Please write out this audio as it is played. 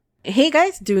Hey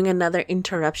guys, doing another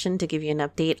interruption to give you an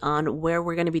update on where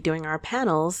we're going to be doing our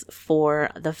panels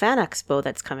for the Fan Expo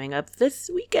that's coming up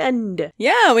this weekend.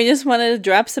 Yeah, we just wanted to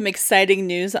drop some exciting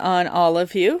news on all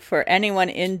of you. For anyone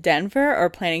in Denver or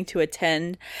planning to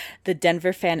attend the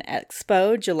Denver Fan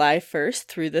Expo July 1st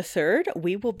through the 3rd,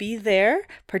 we will be there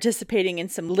participating in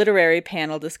some literary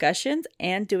panel discussions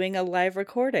and doing a live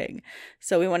recording.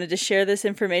 So we wanted to share this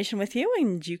information with you,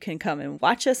 and you can come and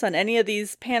watch us on any of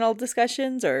these panel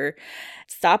discussions or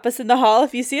stop us in the hall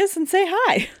if you see us and say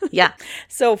hi. Yeah.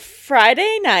 So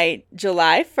Friday night,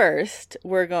 July 1st,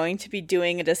 we're going to be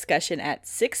doing a discussion at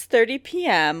 6:30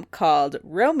 p.m. called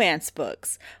Romance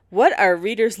Books. What are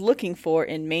readers looking for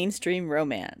in mainstream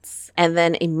romance? And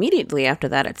then immediately after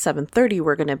that at 7:30,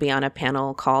 we're going to be on a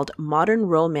panel called Modern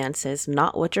Romances,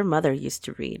 Not What Your Mother Used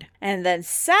to Read. And then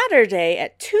Saturday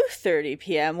at 2:30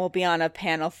 p.m., we'll be on a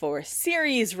panel for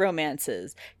series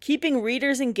romances, keeping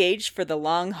readers engaged for the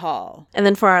long haul. And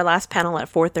then for our last panel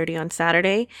at 4:30 on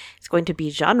Saturday, it's going to be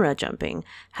genre jumping.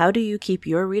 How do you keep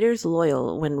your readers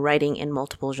loyal when writing in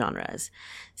multiple genres?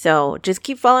 So just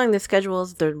keep following the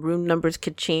schedules. The room numbers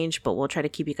could change, but we'll try to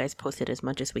keep you guys posted as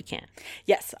much as we can.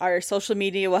 Yes, our social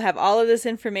media will have all of this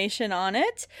information on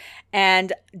it.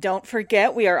 And don't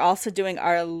forget, we are also doing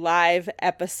our live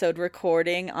episode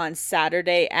recording on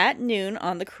Saturday at noon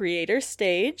on the Creator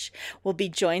Stage. We'll be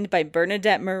joined by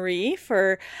Bernadette Marie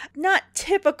for not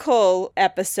typical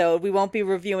episode. We won't be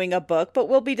reviewing a book, but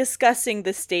we'll be discussing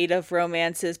the state of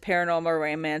romances, paranormal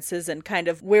romances, and kind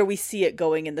of where we see it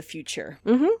going in the future.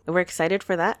 Mm-hmm. We're excited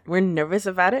for that. We're nervous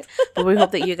about it, but we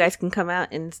hope that you guys can come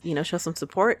out and, show some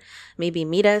support. Maybe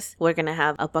meet us. We're going to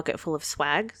have a bucket full of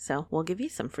swag, so we'll give you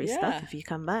some free stuff if you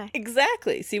come by.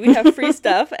 Exactly. See, we have free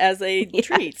stuff as a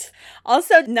treat.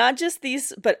 Also, not just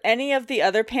these, but any of the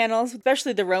other panels,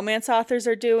 especially the romance authors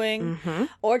are doing,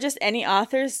 or just any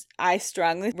authors, I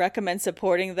strongly recommend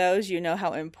supporting those. You know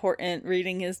how important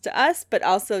reading is to us, but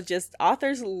also just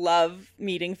authors love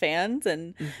meeting fans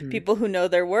and people who know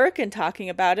their work and talking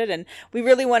about it. And we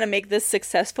really want to make this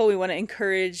successful. We want to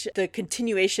encourage the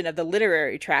continuation of the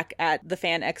literary track at the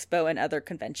Fan Expo and other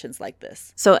conventions like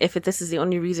this. So if this is the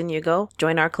only reason you go,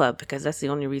 join our club, because that's the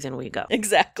only reason we go.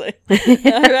 Exactly.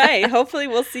 All right. Hopefully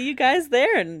we'll see you guys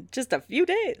there in just a few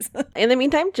days. In the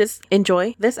meantime, just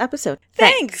enjoy this episode.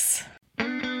 Thanks.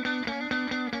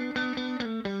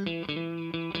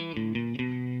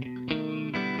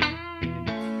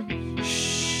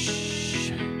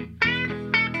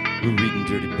 We're reading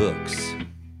dirty books.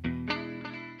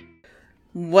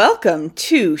 Welcome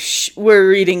to We're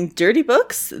Reading Dirty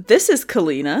Books. This is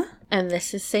Kalina. And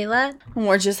this is Sayla. And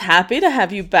we're just happy to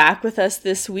have you back with us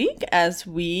this week as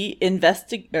we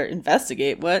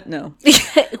investigate what? No.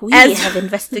 We have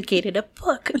investigated a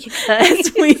book, you guys.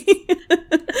 As we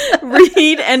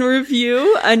read and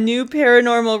review a new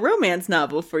paranormal romance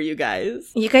novel for you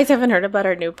guys. You guys haven't heard about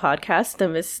our new podcast,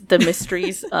 The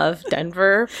Mysteries of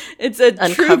Denver? It's a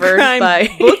true crime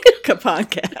book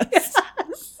podcast. Yes.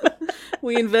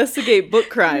 We investigate book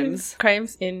crimes.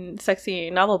 Crimes in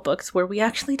sexy novel books where we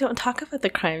actually don't talk about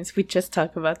the crimes. We just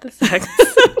talk about the sex.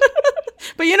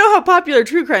 But you know how popular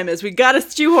true crime is. We got to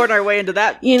shoehorn our way into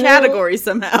that category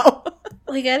somehow.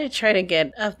 We got to try to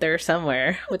get up there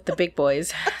somewhere with the big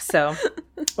boys.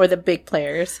 Or the big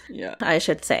players, I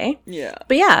should say. Yeah.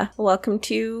 But yeah, welcome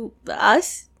to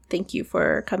us. Thank you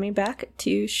for coming back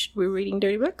to We're Reading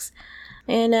Dirty Books.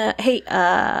 And, hey,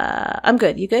 I'm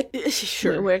good. You good?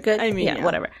 Sure. We're good? I mean,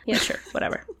 whatever. Yeah, sure.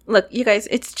 Whatever. Look, you guys,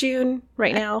 it's June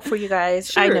right now for you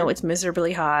guys. Sure. I know it's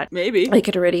miserably hot. Maybe. I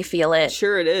could already feel it.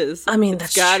 Sure it is. I mean,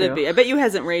 it's gotta be. I bet you it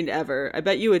hasn't rained ever. I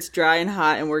bet you it's dry and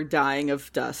hot and we're dying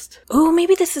of dust. Oh,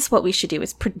 maybe this is what we should do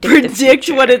is predict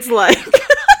what it's like.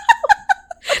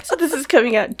 So this is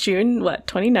coming out June,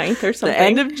 29th or something? The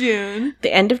end of June.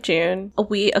 The end of June.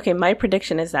 Okay, my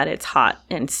prediction is that it's hot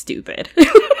and stupid.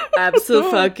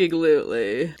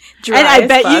 Absolutely. And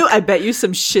I bet you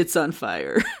some shit's on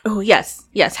fire. Oh, yes.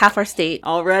 Yes, half our state.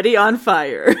 Already on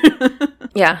fire.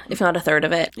 Yeah, if not a third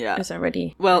of it. Yeah. Is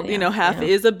already. Well, half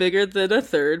is a bigger than a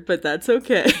third, but that's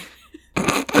okay.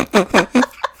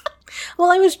 Well,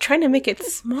 I was trying to make it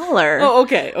smaller. Oh,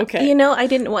 okay. I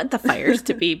didn't want the fires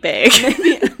to be big.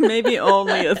 maybe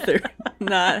only a third,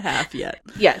 not half yet.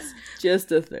 Yes.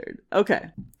 Just a third. Okay.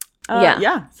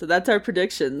 Yeah. So that's our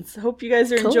predictions. Hope you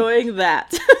guys are enjoying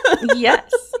that.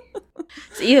 Yes.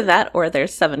 So either that or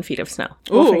there's 7 feet of snow.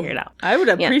 We'll figure it out. I would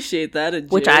appreciate that in June.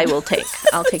 Which I will take.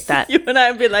 I'll take that. You and I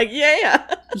would be like,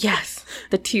 yeah. Yes.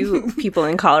 The two people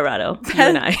in Colorado. You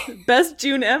and I. Best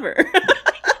June ever.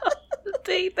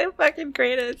 The fucking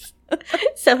greatest.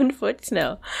 7 foot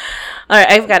snow. All right,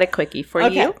 I've got a quickie for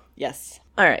you. Yes.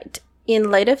 All right.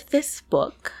 in light of this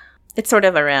book, it's sort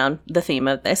of around the theme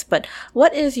of this, but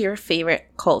what is your favorite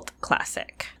cult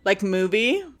classic? Like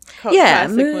movie? Yeah,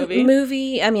 Classic movie?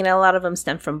 movie. I mean, a lot of them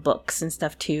stem from books and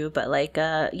stuff too, but like,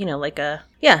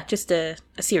 just a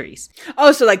series.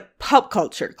 Oh, so like pop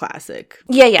culture classic.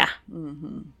 Yeah.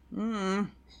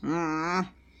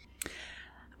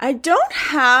 I don't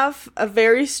have a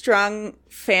very strong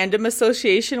fandom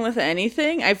association with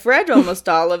anything. I've read almost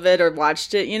all of it or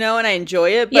watched it, and I enjoy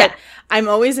it. But I'm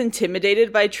always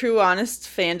intimidated by true, honest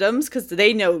fandoms because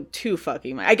they know too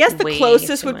fucking much. I guess the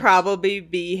closest would probably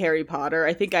be Harry Potter.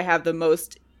 I think I have the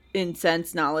most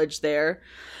intense knowledge there.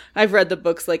 I've read the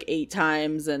books like 8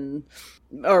 times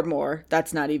or more.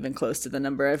 That's not even close to the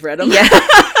number I've read them. Yeah.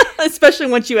 Especially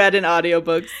once you add in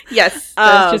audiobooks. Yes,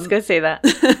 I was just going to say that.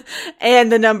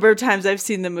 And the number of times I've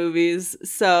seen the movies.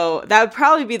 So that would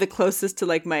probably be the closest to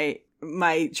like my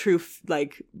true,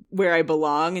 like where I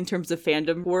belong in terms of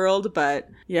fandom world. But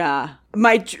yeah,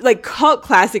 my like cult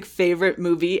classic favorite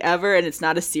movie ever, and it's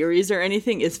not a series or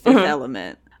anything, is Fifth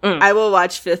Element. I will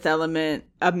watch Fifth Element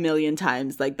a million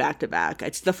times, like back to back.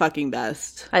 It's the fucking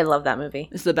best. I love that movie.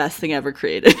 It's the best thing ever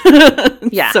created.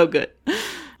 Yeah. So good.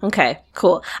 Okay,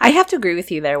 cool. I have to agree with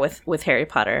you there with Harry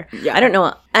Potter. Yeah. I don't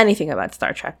know anything about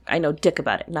Star Trek. I know dick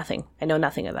about it. Nothing. I know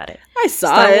nothing about it. I saw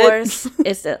Star it. Wars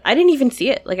I didn't even see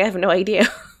it. Like, I have no idea.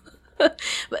 But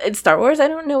in Star Wars, I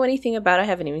don't know anything about it. I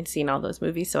haven't even seen all those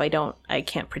movies, so I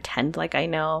can't pretend like I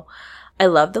know. I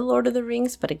love The Lord of the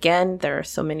Rings, but again, there are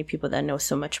so many people that know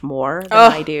so much more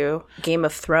than I do. Game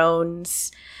of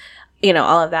Thrones,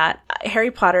 all of that. Harry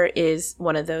Potter is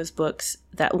one of those books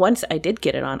that once I did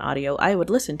get it on audio, I would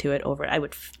listen to it over. I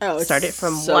would start it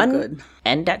from so 1, good.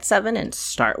 End at 7, and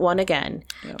start 1 again.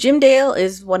 Yep. Jim Dale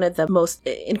is one of the most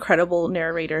incredible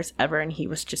narrators ever, and he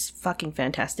was just fucking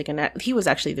fantastic. And he was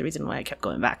actually the reason why I kept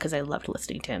going back, because I loved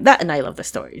listening to him. That, and I love the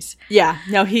stories. Yeah,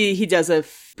 no, he does a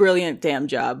brilliant damn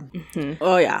job. Mm-hmm.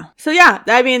 Oh, yeah. So, yeah,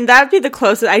 I mean, that would be the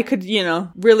closest I could,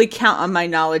 really count on my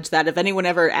knowledge that if anyone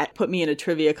ever put me in a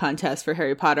trivia contest for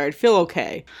Harry Potter, I'd feel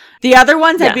okay. The other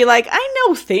ones, I'd be like, I know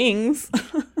things.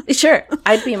 Sure.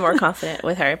 I'd be more confident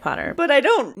with Harry Potter. But I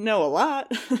don't know a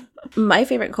lot. My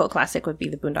favorite cult classic would be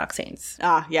The Boondock Saints.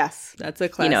 Ah, yes. That's a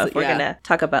classic. If we're going to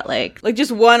talk about like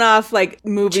just one-off like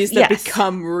movies that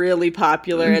become really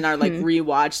popular and are like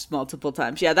rewatched multiple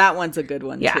times. Yeah, that one's a good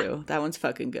one too. That one's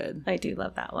fucking good. I do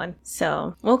love that one.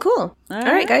 So, well, cool. All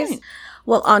right, guys.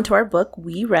 Well, on to our book.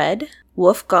 We read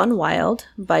Wolf Gone Wild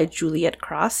by Juliet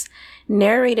Cross,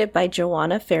 narrated by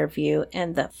Joanna Fairview,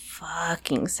 and the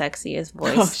fucking sexiest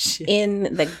voice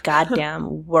in the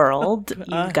goddamn world,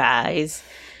 you guys.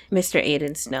 Mr.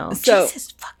 Aiden Snow. So,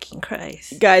 Jesus fucking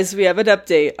Christ. Guys, we have an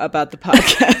update about the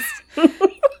podcast.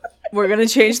 We're going to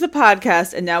change the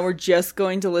podcast, and now we're just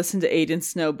going to listen to Aiden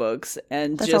Snow books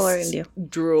and That's all we're gonna do.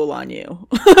 Drool on you.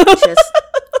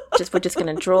 We're just going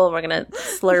to drool. We're going to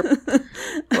slurp.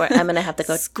 I'm going to have to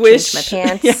go squish change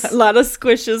my pants. Yeah, a lot of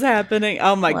squishes happening.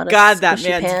 Oh my God, that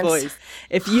man's voice.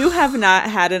 If you have not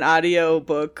had an audio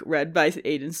book read by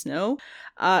Aiden Snow,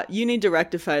 you need to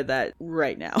rectify that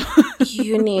right now.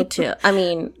 You need to. I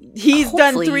mean, he's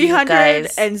done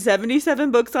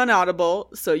 377 books on Audible,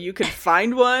 so you can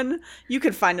find one. You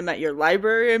can find them at your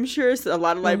library, I'm sure. So a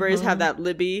lot of libraries have that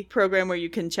Libby program where you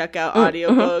can check out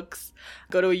audiobooks.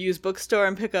 Go to a used bookstore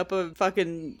and pick up a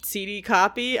fucking CD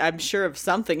copy, I'm sure, of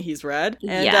something he's read.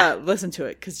 And listen to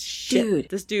it, because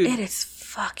this dude. It is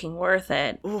fucking worth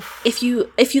it. Oof. If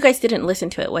you guys didn't listen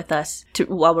to it with us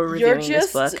while we're reviewing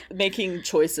this book. You're just making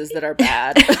choices that are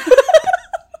bad.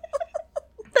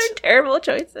 They're terrible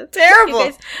choices. Terrible.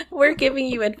 You guys, we're giving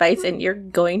you advice and you're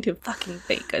going to fucking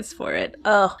thank us for it.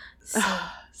 Oh,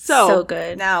 so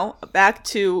good. Now, back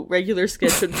to regular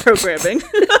scheduled programming.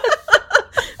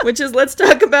 Which is, let's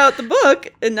talk about the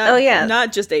book and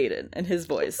not just Aiden and his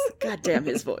voice. God damn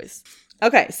his voice.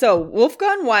 Okay, so Wolf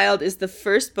Gone Wild is the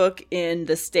first book in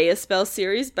the Stay a Spell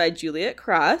series by Juliet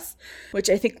Cross, which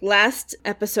I think last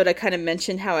episode I kind of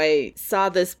mentioned how I saw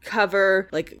this cover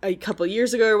like a couple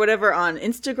years ago or whatever on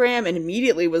Instagram and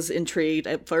immediately was intrigued.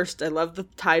 At first, I loved the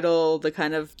title, the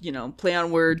kind of, play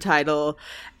on word title,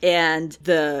 and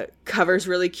the cover's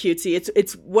really cutesy.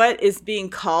 It's what is being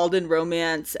called in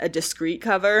romance a discreet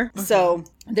cover. Mm-hmm. So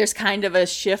there's kind of a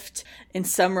shift in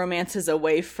some romances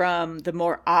away from the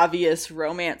more obvious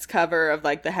romance cover of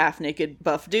like the half-naked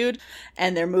buff dude,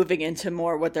 and they're moving into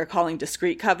more what they're calling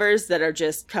discreet covers that are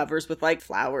just covers with like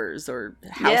flowers or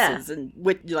houses and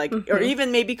with like or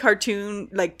even maybe cartoon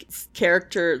like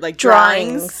character like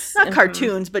drawings. Not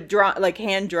cartoons, but like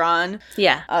hand drawn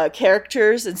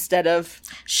characters instead of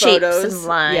shapes photos and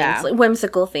lines. It's like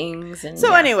whimsical things. And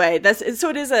so anyway,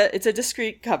 it's a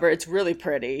discreet cover. It's really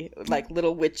pretty, like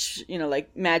little witch,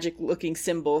 like magic looking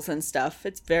symbols and stuff.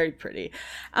 It's very pretty.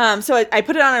 So I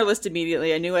put it on our list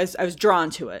immediately. I knew I was drawn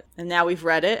to it, and now we've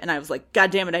read it, and I was like,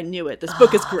 God damn it, I knew it. This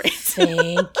book is great.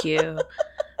 Thank you.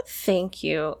 Thank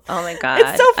you. Oh my God.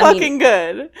 It's so fucking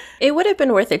good. It would have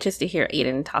been worth it just to hear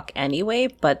Aiden talk anyway,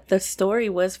 but the story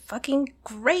was fucking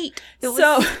great. It was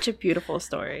such a beautiful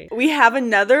story. We have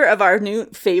another of our new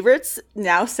favorites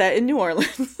now set in New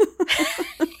Orleans.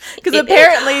 Because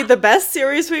apparently the best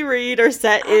series we read are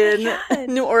set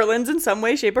in New Orleans in some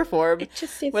way, shape, or form.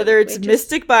 Whether it's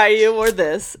Mystic Bayou or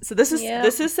this. So this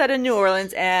is set in New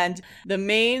Orleans, and the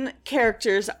main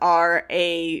characters are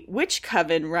a witch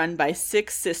coven run by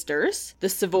 6 sisters, the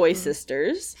Savoy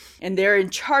sisters, and they're in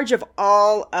charge of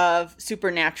all of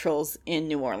supernaturals in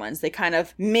New Orleans. They kind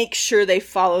of make sure they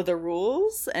follow the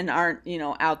rules and aren't,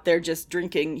 out there just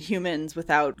drinking humans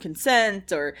without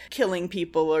consent or killing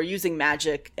people or using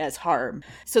magic as harm.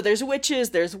 So there's witches,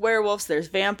 there's werewolves, there's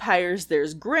vampires,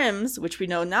 there's grims, which we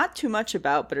know not too much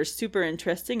about but are super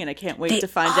interesting, and I can't wait to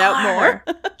find out more.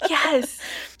 Yes.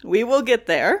 We will get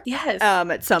there. Yes.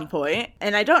 At some point.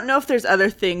 And I don't know if there's other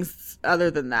things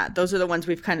other than that. Those are the ones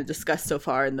we've kind of discussed so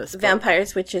far in this book.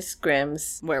 Vampires, witches,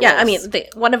 grims. Werewolves. Yeah, I mean,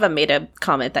 one of them made a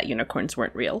comment that unicorns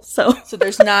weren't real, so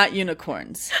there's not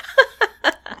unicorns.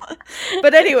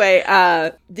 But anyway,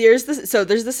 there's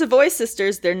the Savoy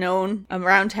sisters. They're known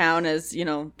around town as,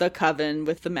 the coven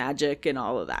with the magic and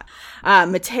all of that.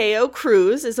 Mateo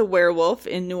Cruz is a werewolf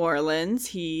in New Orleans.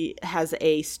 He has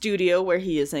a studio where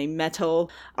he is a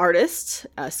metal artist,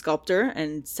 a sculptor,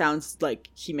 and sounds like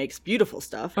he makes beautiful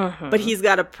stuff. But he's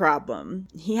got a problem.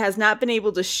 He has not been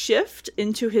able to shift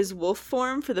into his wolf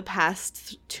form for the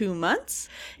past 2 months,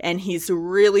 and he's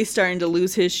really starting to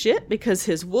lose his shit because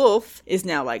his wolf is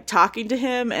now like talking to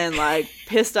him and like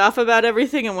pissed off about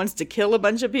everything and wants to kill a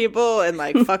bunch of people and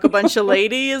like fuck a bunch of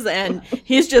ladies, and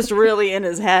he's just really in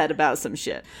his head about some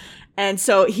shit. And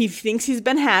so he thinks he's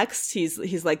been hexed.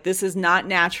 He's like, this is not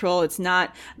natural. It's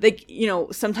not like,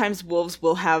 sometimes werewolves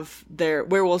will have their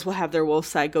wolf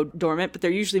side go dormant, but they're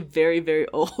usually very, very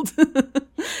old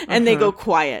and they go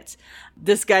quiet.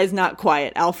 This guy's not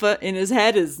quiet. Alpha in his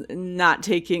head is not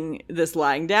taking this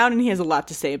lying down, and he has a lot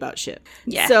to say about shit.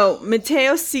 Yeah. So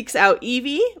Mateo seeks out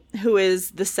Evie, who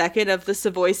is the second of the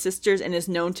Savoy sisters and is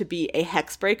known to be a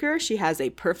hex breaker. She has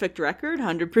a perfect record,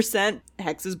 100%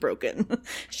 hex is broken.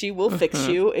 She will fix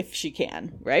you if she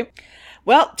can, right?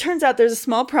 Well, turns out there's a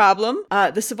small problem.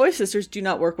 The Savoy sisters do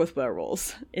not work with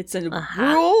werewolves. It's a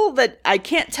rule that I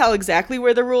can't tell exactly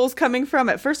where the rule is coming from.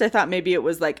 At first, I thought maybe it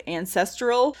was like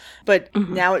ancestral, but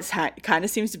now it kind of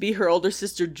seems to be her older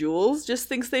sister Jules just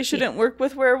thinks they shouldn't work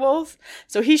with werewolves.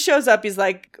 So he shows up, he's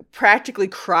like practically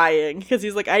crying because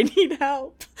he's like, I need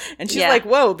help. And she's like,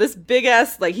 whoa, this big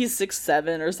ass, like he's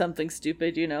 6'7" or something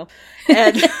stupid,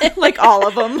 and like all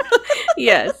of them.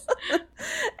 Yes.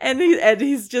 And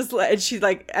he's just like, and she's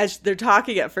like, as they're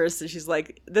talking at first, and she's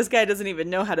like, this guy doesn't even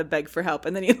know how to beg for help.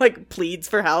 And then he like pleads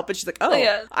for help, and she's like,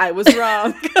 I was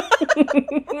wrong.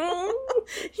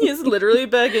 He is literally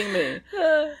begging me.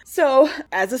 So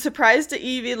as a surprise to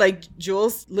Evie, like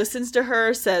Jules listens to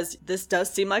her, says, this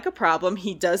does seem like a problem.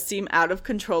 He does seem out of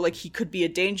control. Like he could be a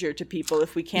danger to people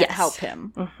if we can't help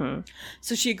him.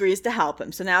 So she agrees to help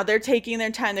him. So now they're taking their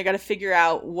time. They got to figure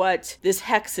out what this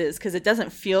hex is, because it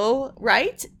doesn't feel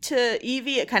right to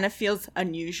Evie. It kind of feels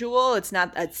unusual. It's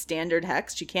not a standard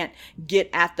hex. She can't get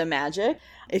at the magic.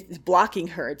 It's blocking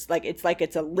her. It's like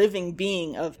it's a living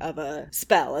being of a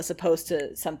spell as opposed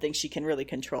to something she can really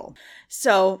control.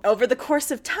 So over the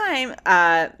course of time,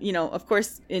 of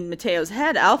course, in Mateo's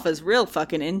head, Alpha's real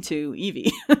fucking into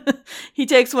Evie. He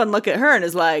takes one look at her and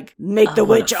is like, make the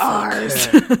witch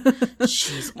ours.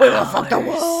 We will fuck the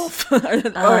wolf. or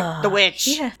the witch.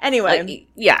 Yeah. Anyway.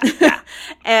 Yeah.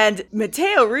 And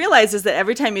Mateo realizes that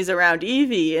every time he's around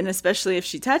Evie, and especially if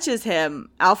she touches him,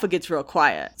 Alpha gets real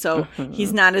quiet. So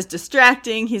he's not as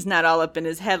distracting. He's not all up in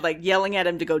his head, like yelling at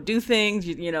him to go do things,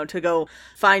 to go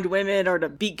find women or to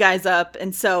beat guys up.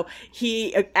 And so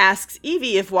he asks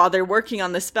Evie if while they're working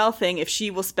on the spell thing, if she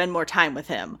will spend more time with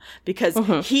him, because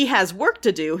he has work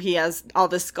to do. He has all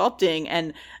this sculpting,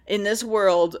 and in this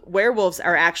world, werewolves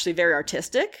are actually very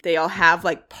artistic. They all have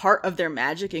like part of their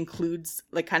magic includes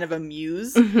like kind of a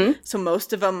muse. So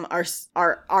most of them are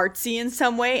artsy in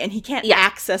some way, and he can't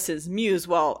access his muse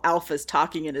while Alpha's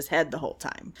talking in his head the whole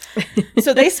time.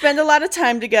 So they spend a lot of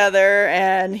time together,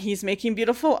 and he's making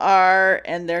beautiful art,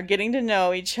 and they're getting to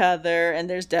know each other, and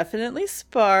there's definitely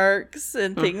sparks,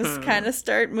 and things kind of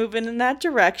start moving in that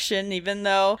direction, even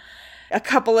though a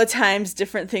couple of times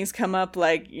different things come up,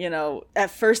 like,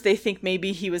 at first they think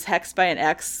maybe he was hexed by an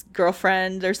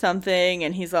ex-girlfriend or something,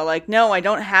 and he's all like, no, I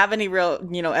don't have any real,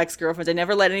 ex-girlfriends. I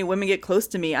never let any women get close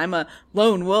to me. I'm a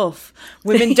lone wolf.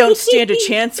 Women don't stand a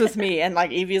chance with me. And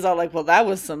like Evie's all like, well, that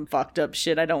was some fucked up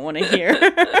shit I don't want to hear.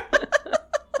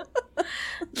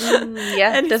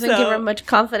 It doesn't give her much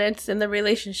confidence in the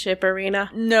relationship arena.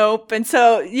 Nope. And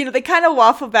so, they kind of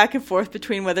waffle back and forth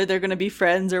between whether they're going to be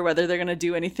friends or whether they're going to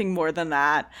do anything more than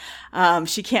that.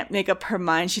 She can't make up her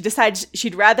mind. She decides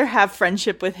she'd rather have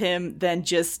friendship with him than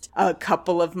just a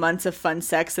couple of months of fun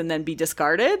sex and then be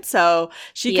discarded. So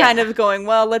she kind of going,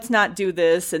 well, let's not do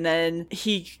this. And then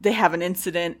they have an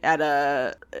incident at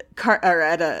a comic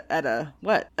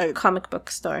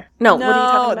book store. No, what are you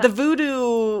talking about? The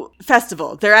Voodoo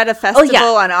Festival. They're at a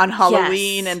festival on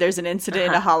Halloween, and there's an incident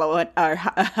in a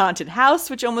haunted house,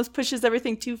 which almost pushes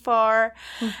everything too far.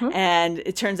 Mm-hmm. And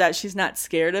it turns out she's not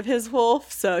scared of his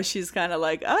wolf, so she's kind of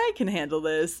like, I can handle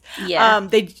this. Yeah.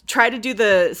 They try to do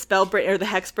the the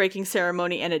hex breaking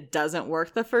ceremony, and it doesn't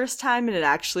work the first time, and it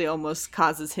actually almost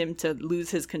causes him to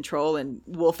lose his control and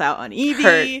wolf out on Evie.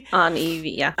 Hurt on Evie,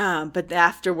 yeah. But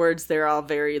afterwards, they're all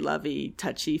very lovey,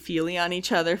 touchy-feely on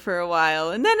each other for a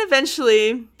while, and then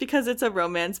eventually, because it's a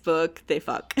romance book, they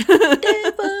fuck.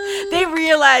 They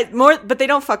realize more, but they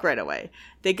don't fuck right away.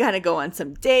 They kind of go on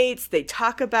some dates. They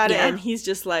talk about it, and he's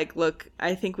just like, look,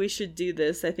 I think we should do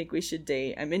this. I think we should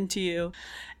date. I'm into you.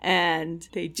 And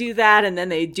they do that, and then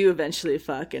they do eventually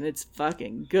fuck, and it's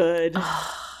fucking good.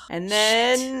 And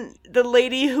then the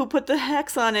lady who put the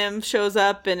hex on him shows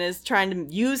up and is trying to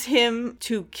use him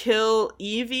to kill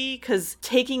Evie, because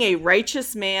taking a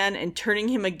righteous man and turning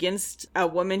him against a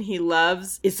woman he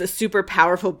loves is a super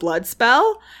powerful blood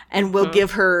spell and will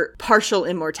give her partial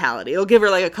immortality. It'll give her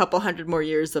like a couple hundred more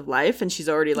years of life, and she's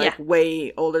already like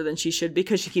way older than she should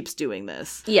because she keeps doing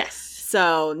this. Yes.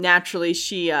 So naturally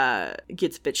she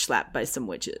gets bitch slapped by some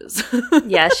witches.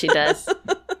 Yeah, she does.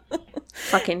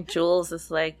 Fucking Jules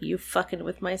is like, you fucking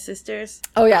with my sisters?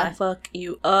 Oh, yeah. I'll fuck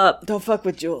you up. Don't fuck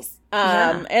with Jules.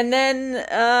 And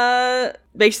then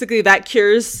basically that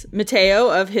cures Mateo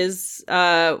of his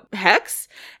hex,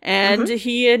 and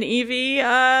he and Evie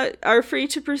are free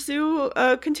to pursue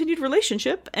a continued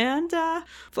relationship, and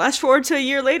flash forward to a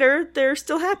year later, they're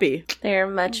still happy. They're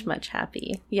much, much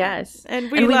happy. Yes.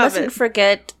 And we mustn't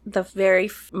forget the very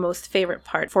most favorite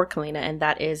part for Kalina, and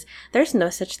that is there's no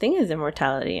such thing as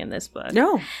immortality in this book.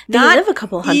 No. They live a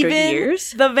couple hundred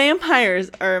years. The vampires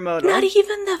are immortal. Not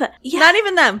even Not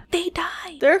even them. They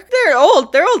die. They're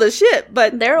old. They're old as shit,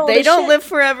 but they don't live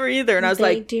forever either. And I was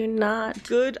like, they do not.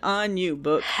 Good on you,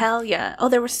 book. Hell yeah. Oh,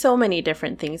 there were so many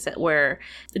different things where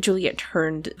Juliet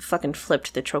fucking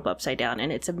flipped the trope upside down,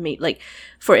 and it's amazing. Like,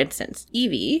 for instance,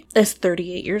 Evie is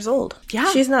 38 years old.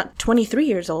 Yeah. She's not 23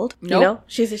 years old. Nope. You know?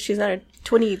 She's not a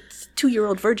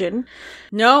 22-year-old virgin.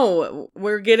 No,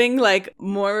 we're getting like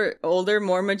more older,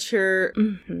 more mature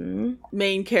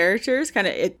main characters, kind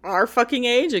of our fucking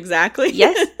age, exactly.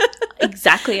 Yes,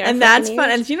 exactly. And that's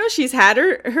fun. And she's had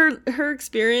her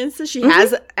experiences. She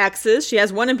has exes. She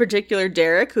has one in particular,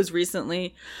 Derek, who's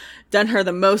recently done her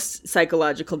the most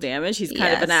psychological damage. He's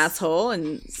kind of an asshole,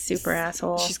 and super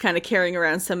asshole. She's kind of carrying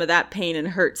around some of that pain and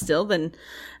hurt still. Then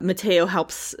Mateo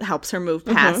helps her move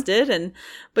past it,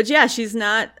 but yeah, she's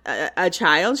not a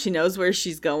child. She knows where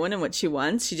she's going and what she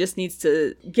wants. She just needs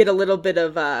to get a little bit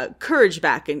of courage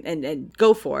back and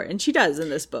go for it, and she does in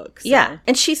this book. So. Yeah,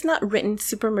 and she's not written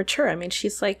super mature. I mean,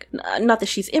 she's like, not that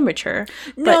she's immature,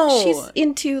 but she's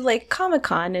into like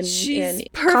Comic-Con and she's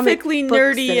perfectly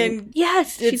nerdy and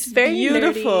yes, she's very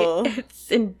beautiful. Nerdy.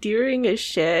 It's endearing as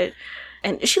shit.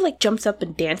 And she like jumps up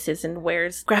and dances and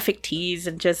wears graphic tees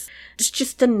and it's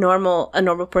just a normal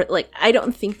like, I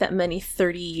don't think that many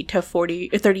 38 to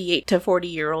 40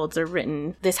 year olds are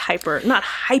written this not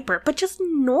hyper, but just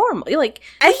normal. Like,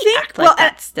 I think act like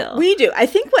that still. We do. I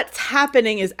think what's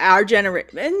happening is our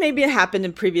generation, and maybe it happened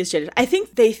in previous generations. I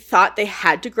think they thought they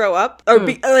had to grow up or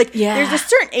be like, there's a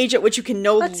certain age at which you can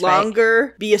no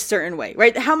longer be a certain way,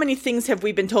 right? How many things have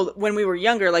we been told when we were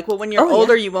younger? Like, well, when you're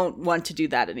older, you won't want to do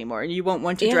that anymore, and you won't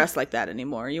want to dress like that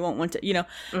anymore. You won't want to,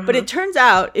 but it turns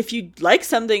out if you like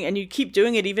something and you keep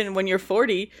doing it even when you're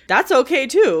 40, that's okay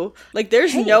too. Like,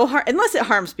 there's no harm, unless it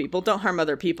harms people. Don't harm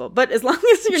other people. But as long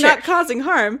as you're not causing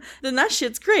harm, then that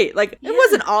shit's great. Like, it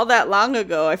wasn't all that long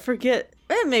ago. I forget.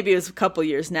 Maybe it was a couple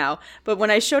years now. But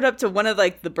when I showed up to one of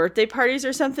like the birthday parties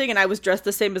or something and I was dressed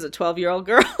the same as a 12-year-old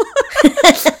girl.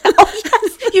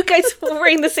 You guys were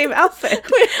wearing the same outfit.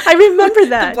 I remember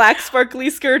that. The black sparkly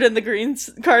skirt and the green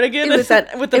cardigan with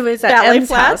the ballet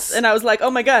flats. And I was like,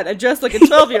 oh my God, I dressed like a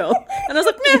 12-year-old. And I was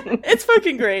like, meh, it's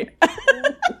fucking great.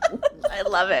 I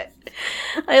love it.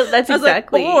 That's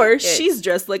exactly. Like, or she's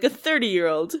dressed like a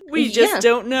 30-year-old. We just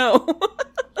don't know.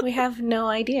 We have no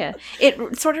idea.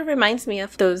 It sort of reminds me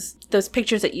of those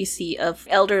pictures that you see of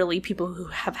elderly people who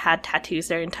have had tattoos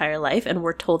their entire life and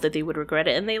were told that they would regret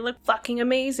it, and they look fucking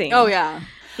amazing. Oh, yeah.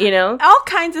 You know? All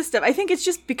kinds of stuff. I think it's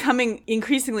just becoming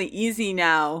increasingly easy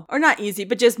now, or not easy,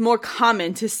 but just more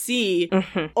common to see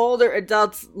older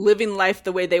adults living life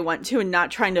the way they want to and not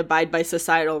trying to abide by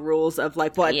societal rules of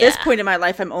like, well, at this point in my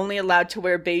life, I'm only allowed to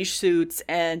wear beige suits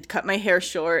and cut my hair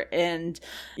short and,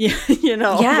 you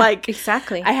know, like,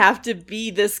 exactly. I have to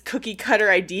be this cookie cutter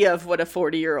idea of what a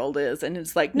 40-year-old is. And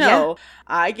it's like, no,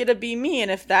 I get to be me.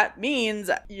 And if that means,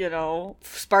 you know,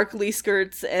 sparkly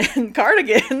skirts and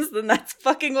cardigans, then that's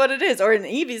fucking what it is. Or in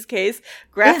Evie's case,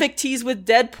 graphic tees with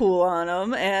Deadpool on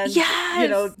them and, you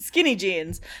know, skinny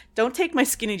jeans. Don't take my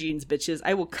skinny jeans, bitches.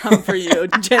 I will come for you,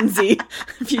 Gen Z,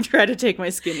 if you try to take my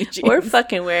skinny jeans. We're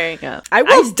fucking wearing up. I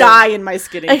will die in my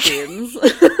skinny jeans.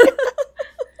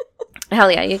 Hell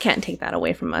yeah, you can't take that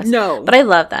away from us. No. But I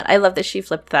love that. I love that she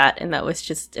flipped that, and that was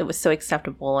just, it was so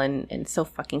acceptable and so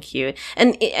fucking cute.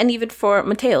 And even for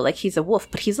Mateo, like, he's a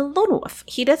wolf, but he's a lone wolf.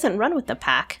 He doesn't run with the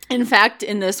pack. In fact,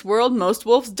 in this world, most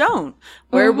wolves don't.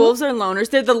 Werewolves are loners.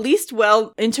 They're the least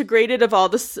well integrated of all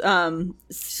the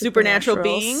supernatural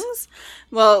beings.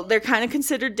 Well, they're kind of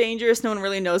considered dangerous. No one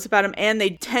really knows about them. And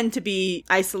they tend to be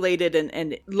isolated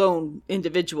and lone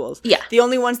individuals. Yeah. The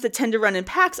only ones that tend to run in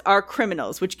packs are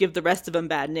criminals, which give the rest of them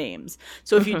bad names.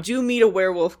 So if you do meet a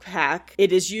werewolf pack,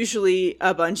 it is usually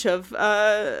a bunch of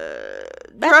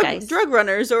drug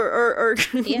runners or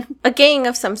a gang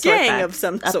of some sort.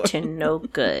 Up to no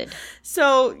good.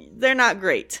 So they're not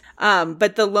great.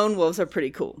 But the lone wolves are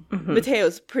pretty cool.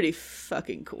 Mateo's pretty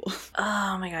fucking cool.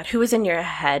 Oh my God. Who was in your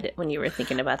head when you were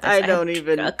thinking about this? I don't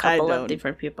even. A couple of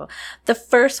different people. The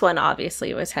first one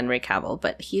obviously was Henry Cavill,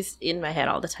 but he's in my head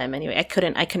all the time anyway. I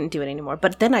couldn't do it anymore.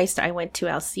 But then I went to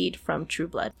Alcide from True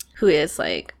Blood, who is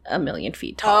like 1,000,000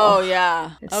 feet tall. Oh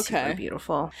yeah. It's super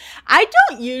beautiful. I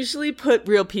don't usually put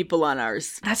real people on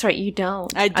ours. That's right, you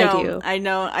don't. I don't. I do. I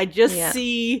know. I just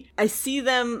see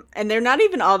them, and they're not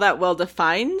even all that well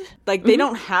defined. Like they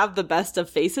don't have the best of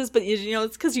faces, but you know,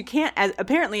 it's because you can't.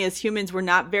 Apparently, as humans, we're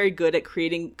not very good at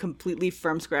creating completely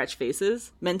from scratch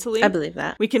faces mentally. I believe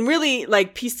that. We can really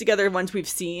like piece together ones we've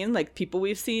seen, like people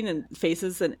we've seen and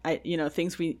faces and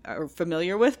things we are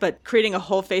familiar with, but creating a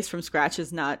whole face from scratch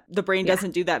is not, the brain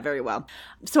doesn't do that very well.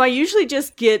 So I usually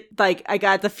just get like, I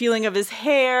got the feeling of his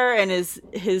hair and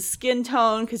his skin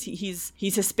tone, because he's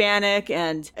Hispanic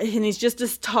and he's just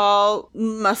this tall,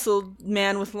 muscled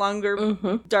man with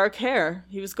longer dark hair.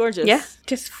 He was gorgeous. Yeah,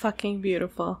 just fucking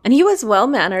beautiful. And he was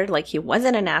well-mannered, like he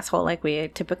wasn't an asshole like we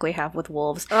typically have with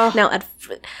wolves. Now,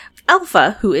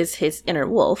 Alpha, who is his inner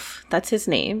wolf, that's his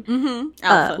name,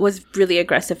 was really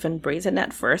aggressive and brazen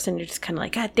at first, and you're just kind of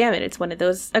like, God damn it, it's one of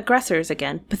those aggressors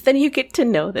again. But then you get to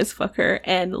know this fucker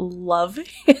and love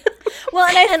him. Well,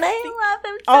 and I love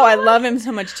him so much. I love him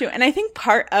so much too. And I think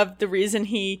part of the reason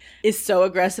he is so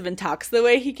aggressive and talks the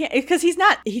way he can is because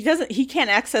he can't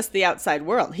access the outside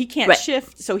world. He can't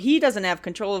shift, so he doesn't have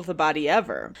control of the body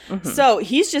ever. So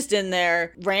he's just in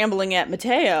there rambling at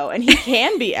Mateo, and he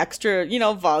can be extra,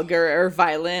 vulgar or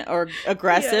violent or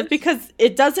aggressive because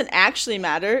it doesn't actually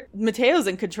matter. Mateo's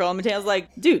in control. Mateo's like,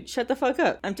 dude, shut the fuck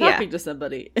up. I'm talking to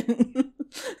somebody.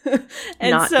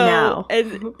 And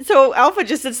so Alpha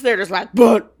just sits there just like,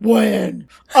 but when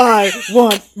I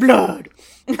want blood.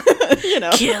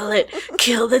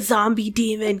 Kill the zombie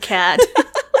demon cat.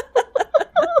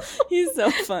 He's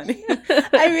so funny.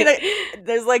 I mean,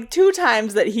 there's like 2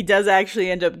 times that he does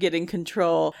actually end up getting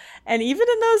control. And even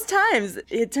in those times,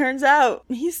 it turns out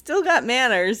he's still got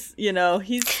manners.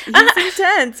 He's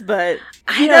intense, but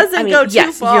he doesn't go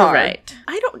too far. You're right.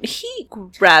 He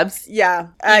grabs. Yeah,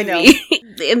 I know.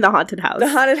 In the haunted house. The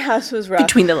haunted house was rough.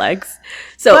 Between the legs.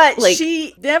 So, but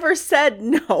she never said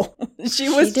no. She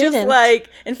was just like,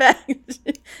 in fact,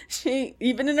 she,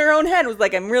 even in her own head, was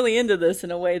like, I'm really into this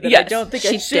in a way that I don't think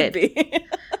I should be.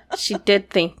 She did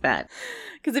think that.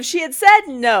 Because if she had said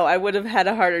no, I would have had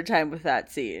a harder time with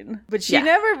that scene. But she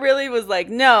never really was like,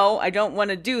 no, I don't want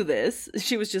to do this.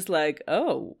 She was just like,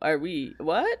 oh, are we,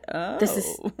 what? Oh. This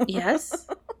is, yes.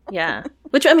 Yeah.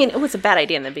 Which, I mean, it was a bad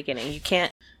idea in the beginning.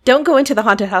 Don't go into the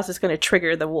haunted house. It's going to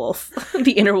trigger the wolf,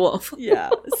 the inner wolf. Yeah.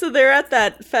 So they're at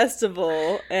that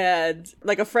festival, and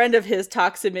like a friend of his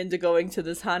talks him into going to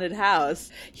this haunted house.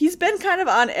 He's been kind of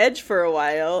on edge for a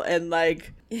while, and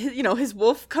like his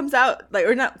wolf comes out, like,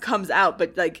 or not comes out,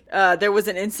 but like there was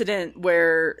an incident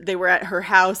where they were at her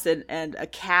house and a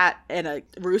cat and a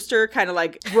rooster kind of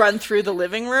like run through the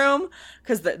living room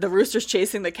because the rooster's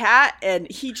chasing the cat,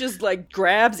 and he just like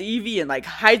grabs Evie and like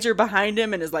hides her behind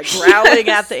him and is like growling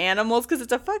at the animals because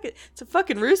it's a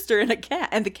fucking rooster and a cat,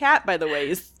 and the cat, by the way,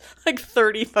 is like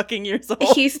 30 fucking years old.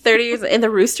 He's 30 years old, and the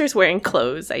rooster's wearing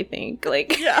clothes, I think.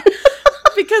 Like, yeah.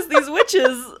 Because these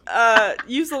witches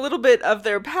use a little bit of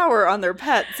their power on their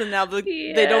pets, and now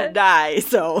they don't die,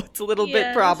 so it's a little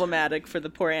bit problematic for the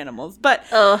poor animals. But,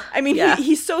 I mean,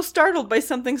 he's so startled by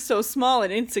something so small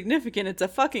and insignificant, it's a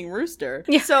fucking rooster.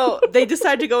 Yeah. So they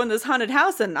decide to go in this haunted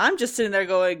house, and I'm just sitting there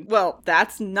going, well,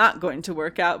 that's not going to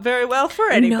work out very well for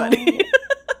anybody. No.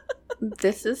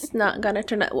 This is not gonna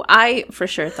turn out. I for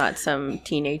sure thought some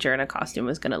teenager in a costume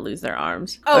was gonna lose their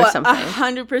arms or something.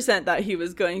 100% thought he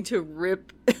was going to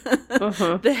rip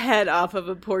the head off of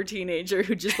a poor teenager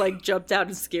who just like jumped out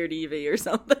and scared Evie or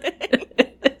something.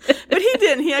 But he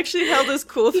didn't. He actually held his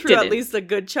cool through at least a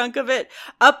good chunk of it,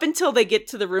 up until they get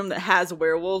to the room that has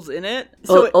werewolves in it.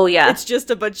 So it's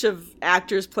just a bunch of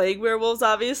actors playing werewolves,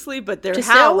 obviously, but they're just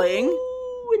howling.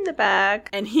 In the back,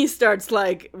 and he starts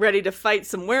like ready to fight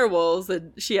some werewolves,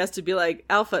 and she has to be like,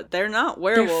 Alpha, they're not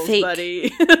werewolves,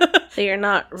 buddy. They are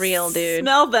not real, dude.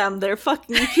 Smell them, they're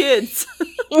fucking kids.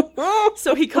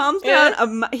 So he calms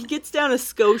down, he gets down a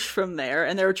skosh from there,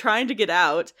 and they're trying to get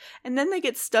out, and then they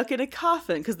get stuck in a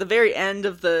coffin, because the very end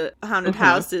of the haunted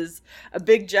house is a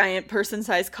big giant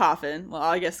person-sized coffin. Well,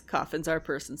 I guess coffins are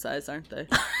person-sized, aren't they?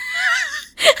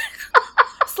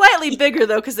 Slightly bigger,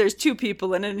 though, because there's two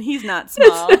people in it, and he's not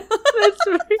small. That's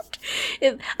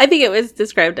right. I think it was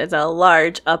described as a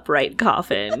large upright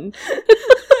coffin.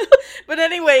 But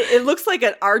anyway, it looks like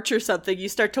an arch or something. You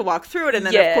start to walk through it, and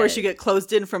then, of course, you get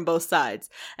closed in from both sides.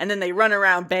 And then they run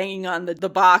around banging on the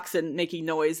box and making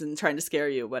noise and trying to scare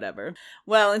you, whatever.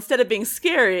 Well, instead of being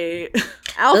scary,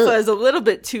 Alpha is a little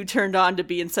bit too turned on to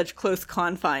be in such close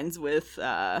confines with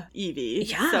Evie.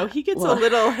 Yeah. So he gets a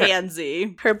little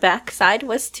handsy. Her backside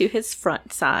was to his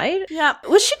front side. Yeah.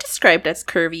 Was she described as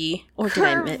curvy? Or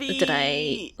did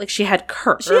I like, she had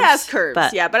curves? She has curves,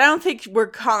 but I don't think we're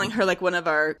calling her like one of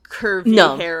our curvy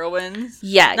heroines.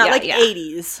 Yeah, Not like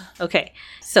 80s. Okay.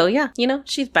 So,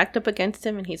 she's backed up against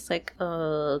him, and he's like,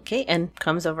 okay, and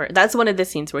comes over. That's one of the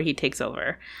scenes where he takes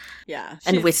over. Yeah.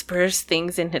 And whispers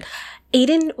things in his...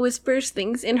 Aiden whispers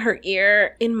things in her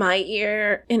ear, in my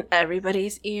ear, in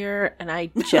everybody's ear, and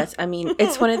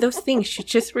it's one of those things. You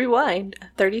just rewind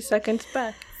 30 seconds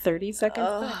back. 30 seconds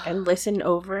back and listen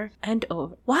over and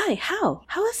over. Why? How?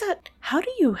 How is that? How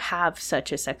do you have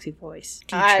such a sexy voice?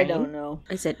 Do you train? I don't know.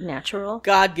 Is it natural?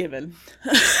 God-given.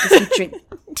 Does he drink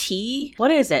tea? What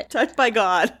is it? Touched by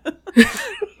God.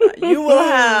 You will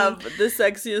have the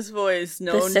sexiest voice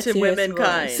known to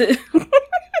womankind.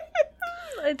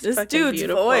 This dude's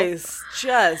beautiful. Voice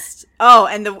just... Oh,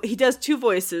 and he does two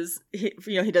voices. He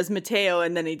does Mateo,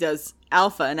 and then he does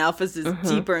Alpha, and Alpha's is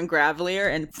deeper and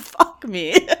gravelier, and fuck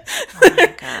me. Oh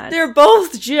my God. They're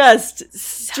both just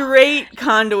straight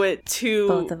conduit to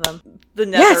both of them. The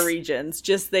nether regions.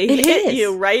 Just they hit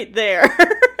you right there.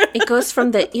 It goes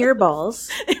from the ear balls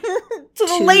to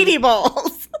the lady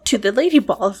balls. To the lady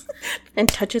balls. And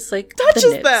touches the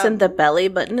nips and the belly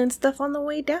button and stuff on the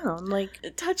way down. Like,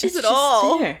 it touches it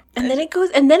all. There. And then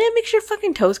it makes your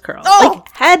fucking toes curl. Oh!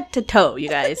 Like, head to toe, you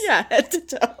guys. Yeah, head to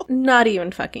toe. Not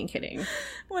even fucking kidding.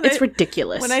 It's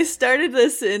ridiculous. When I started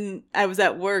this I was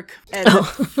at work, and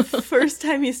the first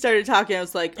time he started talking, I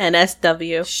was like,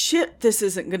 NSW. Shit, this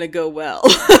isn't gonna go well.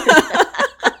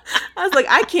 I was like,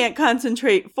 I can't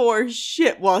concentrate for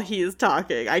shit while he is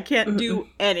talking. I can't do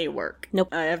any work. Nope.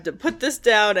 I have to put this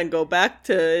down and go back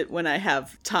to it when I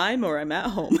have time or I'm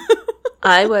at home.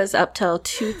 I was up till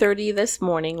 2:30 this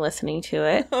morning listening to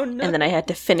it. Oh, no. And then I had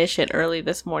to finish it early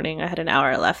this morning. I had an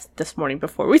hour left this morning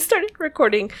before we started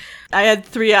recording. I had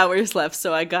 3 hours left,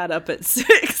 so I got up at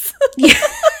 6. Yeah.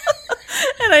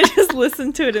 And I just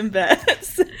listened to it in bed.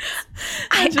 It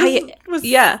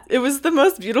was the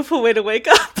most beautiful way to wake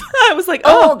up. I was like,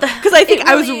 because I think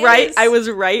I was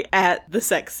right at the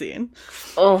sex scene.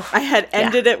 Oh, I had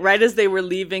ended it right as they were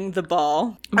leaving the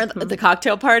ball, or the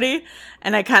cocktail party,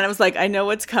 and I kind of was like, I know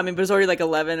what's coming, but it was already like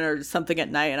 11 or something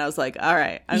at night, and I was like, all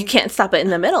right. You can't stop it in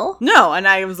the middle. No, and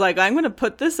I was like, I'm going to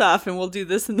put this off, and we'll do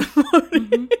this in the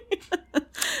morning.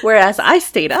 Whereas I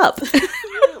stayed up.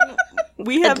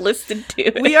 We have listened to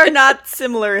it. We are not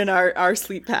similar in our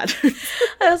sleep patterns.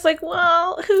 I was like,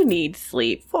 well, who needs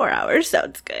sleep? 4 hours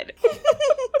sounds good.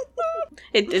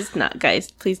 It is not,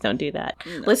 guys. Please don't do that.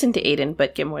 No. Listen to Aiden,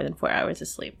 but get more than 4 hours of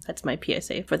sleep. That's my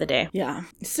PSA for the day. Yeah.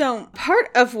 So part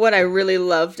of what I really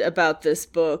loved about this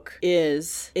book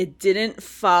is it didn't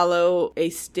follow a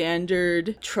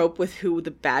standard trope with who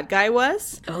the bad guy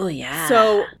was. Oh, yeah.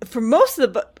 So for most of the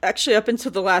book, actually up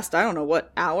until the last, I don't know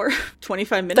what, hour?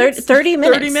 25 minutes? 30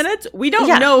 minutes. 30 minutes? We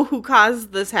don't know who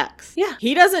caused this hex. Yeah.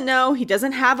 He doesn't know. He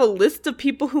doesn't have a list of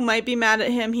people who might be mad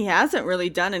at him. He hasn't really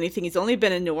done anything. He's only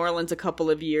been in New Orleans a couple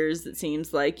of years, it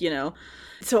seems like,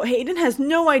 So Aiden has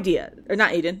no idea. Or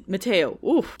not Aiden, Mateo.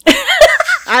 Ooh.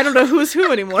 I don't know who's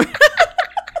who anymore.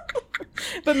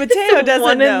 But Mateo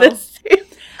doesn't know.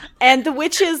 And the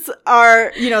witches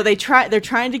are, they're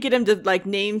trying to get him to like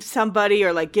name somebody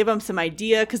or like give him some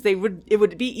idea because it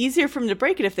would be easier for him to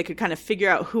break it if they could kind of figure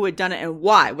out who had done it and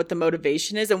why, what the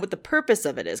motivation is and what the purpose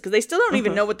of it is. Because they still don't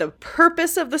even know what the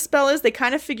purpose of the spell is. They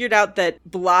kind of figured out that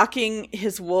blocking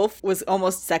his wolf was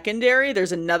almost secondary.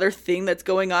 There's another thing that's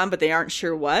going on, but they aren't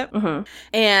sure what.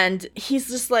 And he's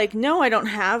just like, no, I don't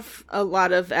have a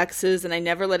lot of exes and I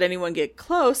never let anyone get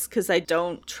close because I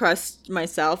don't trust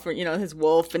myself or, his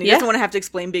wolf. And he doesn't want to have to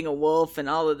explain being a wolf and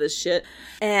all of this shit.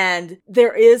 And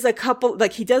there is a couple,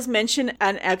 like he does mention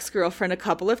an ex-girlfriend a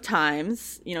couple of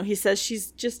times. He says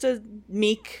she's just a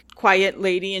meek, quiet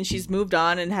lady and she's moved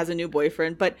on and has a new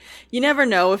boyfriend. But you never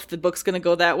know if the book's going to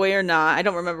go that way or not. I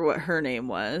don't remember what her name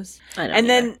was.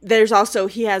 Then there's also,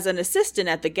 he has an assistant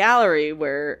at the gallery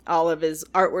where all of his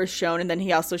artwork is shown. And then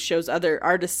he also shows other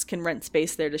artists can rent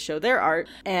space there to show their art.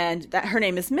 And that her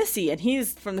name is Missy. And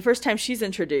he's, from the first time she's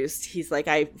introduced, he's like,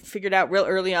 I figured out real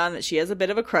early on that she has a bit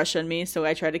of a crush on me, so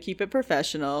I try to keep it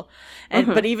professional. And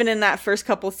but even in that first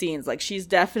couple scenes, like she's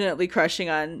definitely crushing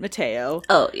on Mateo.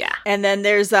 Oh yeah. And then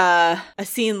there's a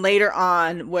scene later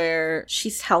on where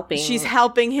she's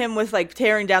helping him with like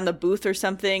tearing down the booth or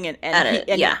something,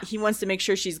 and he wants to make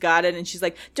sure she's got it, and she's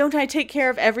like, "Don't I take care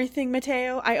of everything,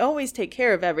 Mateo? I always take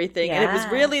care of everything." Yeah. And it was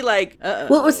really like,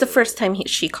 well, it was the first time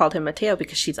she called him Mateo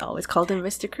because she's always called him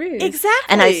Mr. Cruz. Exactly.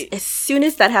 And as soon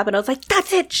as that happened, I was like,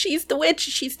 "That's it. She's the witch.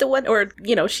 She's the one," or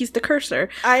she's the cursor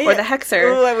or the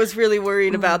hexer. Oh, I was really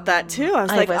worried about that too. I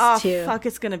was like, fuck,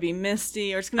 it's gonna be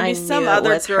Misty, or it's gonna be some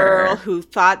other girl who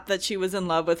thought that she was in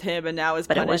love with him and now is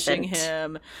punishing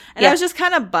him. And I was just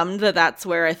kind of bummed that that's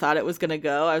where I thought it was gonna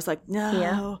go. I was like, no.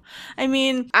 Yeah. I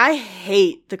mean, I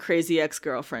hate the crazy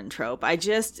ex-girlfriend trope.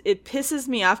 It pisses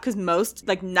me off because most,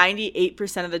 like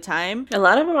 98% of the time, a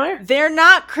lot of them are. They're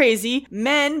not crazy.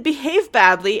 Men behave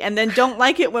badly and then don't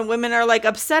like it when women are like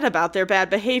upset about their bad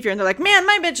behavior and they're like, man,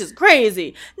 my bitch is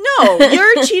crazy. No,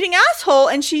 you're a cheating asshole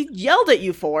and she yelled at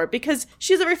you for it because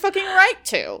she's every fucking right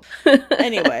to.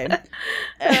 Anyway.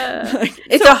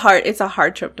 It's a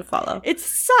hard trope to follow. It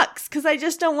sucks because I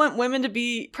just don't want women to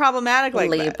be problematic like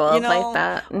labeled that. Like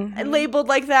that. Mm-hmm. Labeled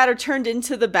like that or turned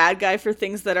into the bad guy for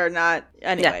things that are not.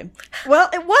 Anyway. Yeah. Well,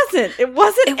 it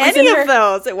wasn't any of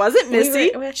those. It wasn't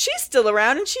Missy. She's still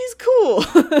around and she's cool.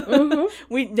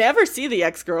 Mm-hmm. We never see the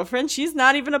ex-girlfriend. She's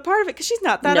not even a part of it because she's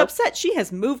not that upset. She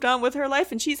has moved on with her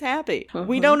life and she's happy. Mm-hmm.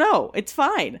 We don't know. It's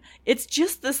fine. It's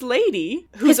just this lady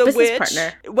who's a witch.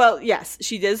 Partner. Well, yes,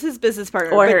 she is his business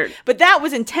partner. But that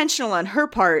was intentional on her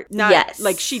part. Not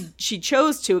like she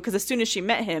chose to, because as soon as she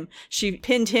met him, she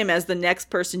pinned him as the next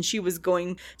person she was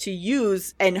going to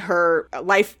use in her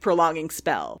life-prolonging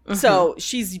spell. Mm-hmm. So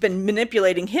she's been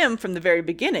manipulating him from the very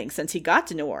beginning since he got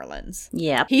to New Orleans.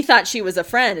 Yeah. He thought she was a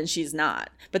friend and she's not.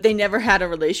 But they never had a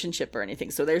relationship or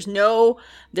anything. So there's no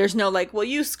like, well,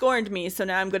 you scorned me, so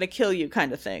now I'm going to kill you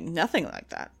kind of thing. Nothing like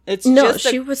that. It's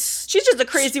she's just a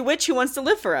crazy witch who wants to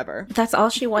live forever. That's all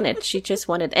she wanted. She just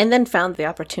wanted, and then found the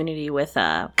opportunity with,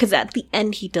 because at the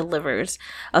end he delivers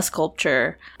a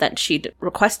sculpture that she'd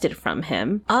requested from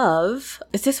him of,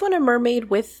 is this one a mermaid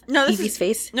with Evie's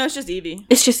face? No, it's just Evie.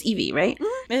 It's just Evie, right?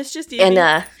 Mm-hmm. It's just Evie.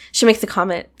 And she makes a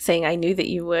comment saying, I knew that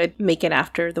you would make it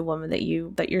after the woman that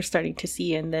you're starting to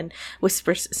see, and then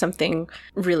whispers something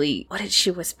really, what did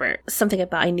she whisper? Something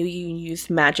about, I knew you used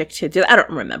magic to do, I don't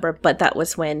remember, but that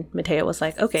was when Mateo was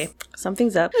like, okay,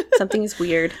 something's up, something is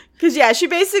weird. Because she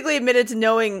basically admitted to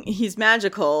knowing he's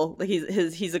magical, like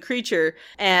he's a creature,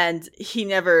 and he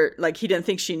never, like, he didn't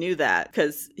think she knew that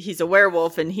because he's a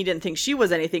werewolf, and he didn't think she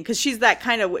was anything because she's that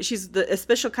kind of, she's a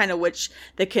special kind of witch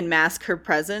that can mask her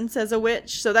presence as a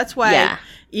witch. So that's why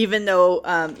even though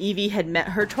Evie had met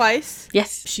her twice,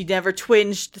 she never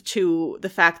twinged to the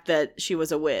fact that she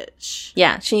was a witch.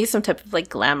 Yeah, she used some type of like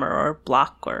glamour or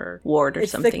block or ward or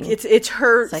something. It's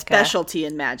her specialty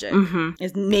in magic.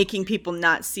 is making people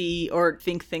not see or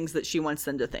think things that she wants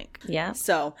them to think. Yeah.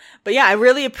 So, but yeah, I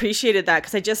really appreciated that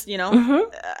because I just,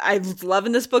 I was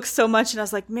loving this book so much, and I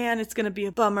was like, man, it's going to be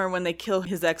a bummer when they kill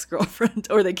his ex-girlfriend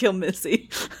or they kill Missy.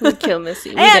 We kill Missy.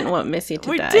 We didn't want Missy to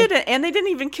die. We didn't, and they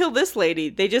didn't even kill this lady.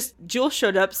 They just, Jules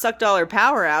showed up, sucked all her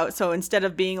power out, so instead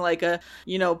of being like a,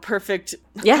 perfect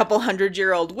couple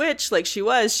 100-year-old witch like she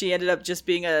was, she ended up just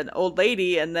being an old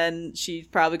lady, and then she's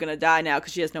probably going to die now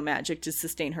because she has no magic to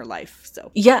sustain her life.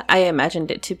 So yeah, I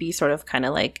imagined it to be sort of kind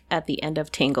of like at the end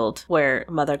of Tangled, where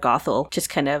Mother Gothel just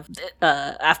kind of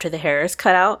after the hair is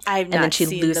cut out, I've and then not she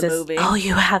seen loses. the movie. Oh,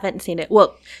 you haven't seen it?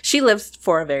 Well, she lives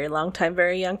for a very long time,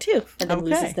 very young too, and then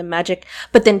loses the magic.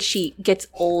 But then she gets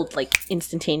old like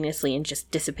instantaneously and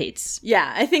just dissipates.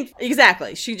 Yeah, I think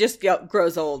exactly. She just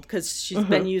grows old because she's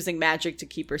been using magic to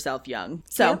keep herself young.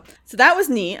 So that was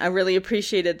neat. I really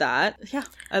appreciated that. Yeah,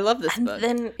 I love this book.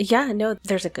 Then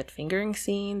there's a good fingering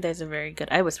scene. There's a very good.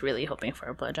 I was really hoping for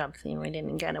a blowjob scene. We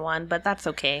didn't get one, but that's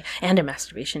okay. And a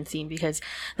masturbation scene because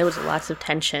there was lots of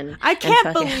tension. I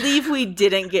can't believe we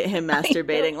didn't get him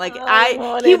masturbating.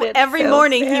 Every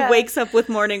morning he wakes up with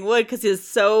morning wood because he's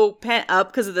so pent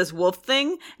up because of this wolf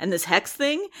thing and this hex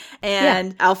thing,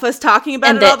 and Alpha's talking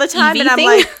about it all the time, and I'm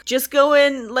like, just go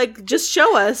in, like, just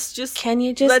show us. Just can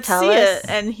you just let's tell see us? It?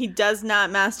 And he does not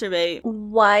masturbate.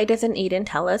 Why doesn't Eden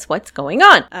tell us what's going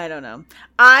on? I don't know.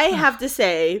 I have to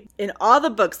say, in all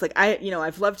the books, like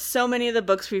I've loved so many of the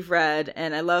books we've read,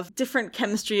 and I love different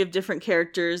chemistry of different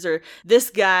characters, or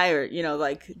this guy, or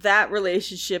like that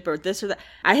relationship, or this or that.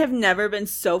 I have never been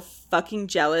so fucking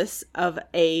jealous of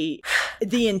the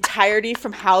entirety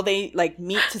from how they like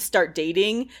meet to start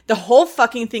dating. The whole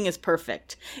fucking thing is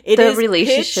perfect. The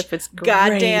relationship is great.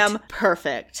 Goddamn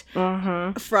perfect.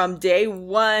 From day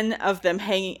one of them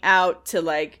hanging out to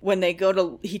like when they go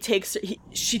to,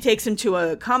 she takes him to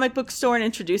a comic book store and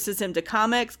introduces him to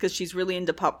comics because she's really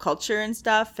into pop culture and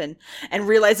stuff, and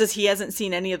realizes he hasn't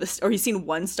seen any of the, or he's seen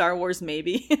one Star Wars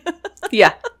maybe.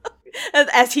 Yeah.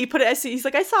 As he put it, he's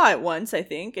like, I saw it once, I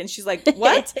think. And she's like,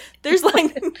 what? There's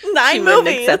like 9 she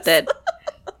movies. Accept it.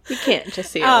 You can't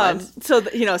just see it once.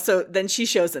 So then she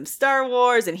shows him Star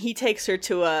Wars, and he takes her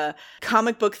to a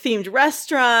comic book themed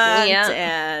restaurant,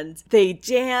 and they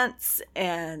dance,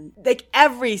 and like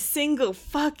every single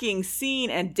fucking scene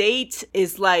and date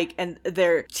is like, and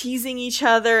they're teasing each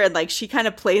other, and like she kind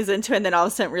of plays into it, and then all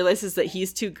of a sudden realizes that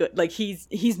he's too good, like he's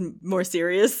more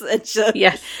serious,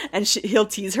 and he'll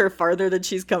tease her farther than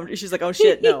she's come to. She's like, oh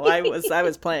shit, no, I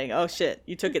was playing. Oh shit,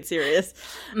 you took it serious.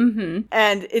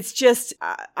 And it's just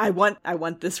I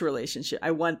want this relationship.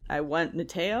 I want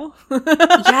Mateo.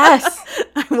 Yes.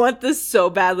 I want this so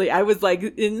badly. I was like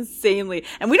insanely,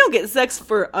 and we don't get sex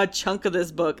for a chunk of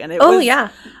this book. And I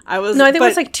think it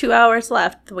was like 2 hours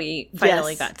left. We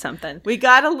finally got something. We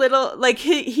got a little, like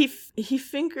he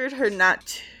fingered her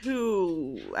not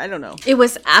too, I don't know. It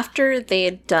was after they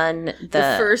had done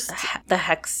the first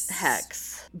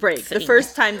hex break thing. The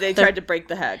first time they tried to break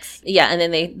the hex. Yeah, and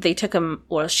then they took him,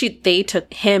 they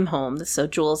took him home. So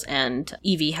Jules and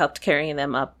Evie helped carrying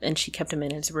them up, and she kept him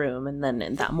in his room. And then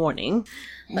in that morning,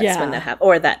 that's when that happened.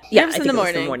 Or that, I think it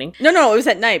was the morning. No, it was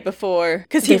at night before,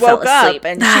 because he woke up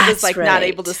and she was like not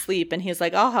able to sleep, and he was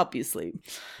like, I'll help you sleep.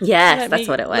 Yes, that's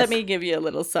what it was. Let me give you a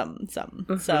little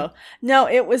something. So no,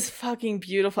 it was fucking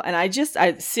beautiful, and I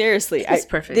seriously, it's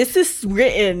perfect. This is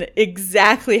written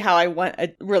exactly how I want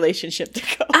a relationship to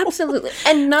go. Absolutely.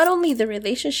 And not only the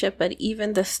relationship, but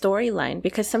even the storyline,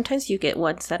 because sometimes you get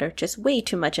ones that are just way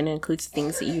too much and includes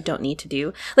things that you don't need to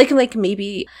do. Like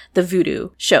maybe the voodoo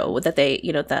show that they,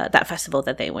 that festival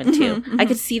that they went to. I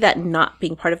could see that not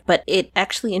being part of, but it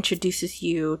actually introduces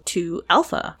you to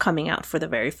Alpha coming out for the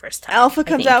very first time. Alpha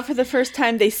comes out for the first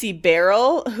time. They see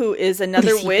Beryl, who is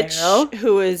another witch,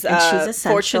 who is a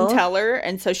fortune teller.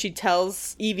 And so she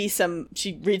tells Evie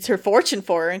she reads her fortune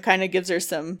for her and kind of gives her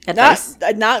some advice.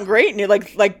 Not great. And you're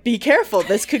like, be careful.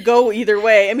 This could go either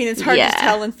way. I mean, it's hard to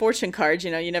tell in fortune cards,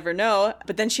 you never know.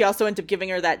 But then she also ends up giving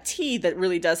her that tea that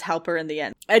really does help her in the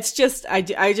end. It's just,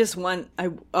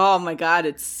 oh my God,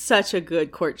 it's such a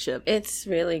good courtship. It's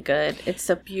really good. It's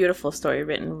a beautiful story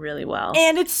written really well.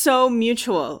 And it's so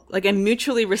mutual, and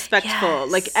mutually respectful.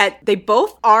 Yes. They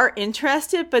both are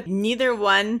interested, but neither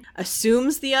one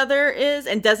assumes the other is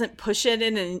and doesn't push it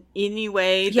in any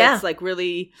way that's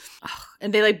really... Oh,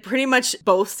 And they like pretty much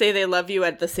both say they love you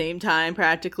at the same time,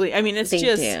 practically. I mean, it's they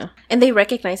just... do. And they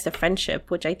recognize the friendship,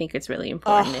 which I think is really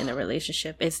important in a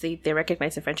relationship, is they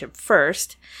recognize the friendship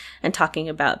first and talking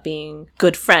about being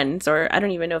good friends, or I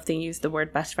don't even know if they use the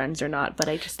word best friends or not, but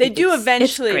I just They do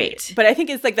eventually. It's great. But I think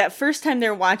it's like that first time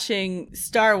they're watching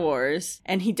Star Wars,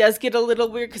 and he does get a little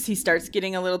weird because he starts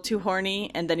getting a little too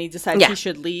horny, and then he decides he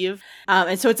should leave.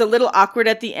 And so it's a little awkward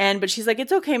at the end, but she's like,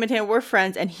 it's okay, Mateo, we're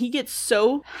friends. And he gets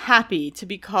so happy to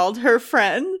be called her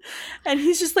friend. And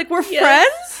he's just like, we're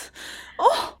friends?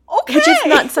 Oh, okay. Which is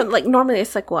not something like normally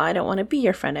it's like, well, I don't want to be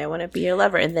your friend. I want to be your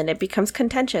lover. And then it becomes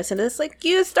contentious. And it's like,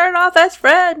 you start off as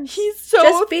friends. He's so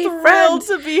just be thrilled friends.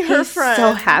 To be her friend.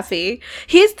 So happy.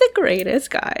 He's the greatest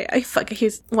guy.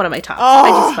 He's one of my tops. I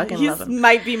just fucking love him.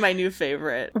 Might be my new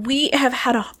favorite. We have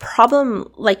had a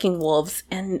problem liking wolves,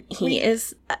 and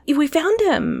we found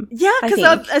him. Yeah,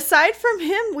 because aside from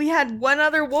him, we had one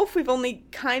other wolf we've only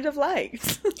kind of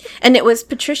liked. And it was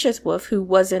Patricia's wolf, who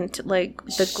wasn't like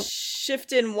the...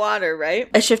 Shift in Water, right?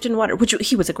 A Shift in Water, which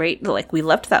he was a great, like, we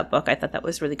loved that book. I thought that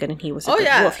was really good, and he was a good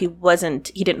wolf.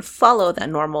 He didn't follow that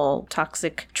normal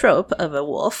toxic trope of a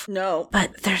wolf. No.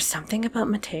 But there's something about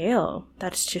Mateo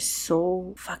that's just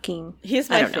so fucking... He's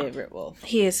my favorite wolf.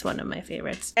 He is one of my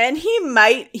favorites. And he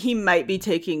might be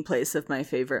taking place of my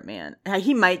favorite man.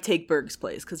 He might take Berg's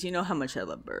place, because you know how much I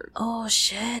love Berg. Oh,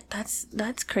 shit.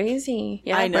 That's crazy.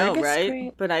 Yeah, I know, Berg is right?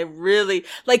 great. But I really...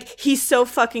 Like, he's so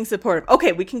fucking supportive.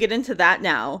 Okay, we can get into that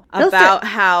now about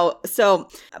how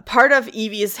part of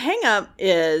Evie's hang-up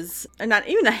is not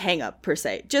even a hang-up per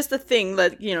se, just a thing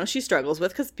that she struggles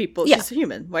with because she's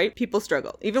human, right? People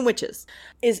struggle, even witches.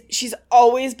 Is she's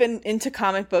always been into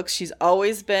comic books, she's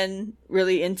always been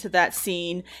really into that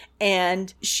scene,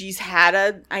 and she's had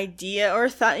an idea or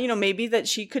thought maybe that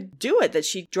she could do it, that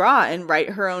she'd draw and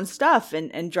write her own stuff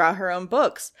and draw her own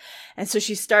books. And so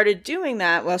she started doing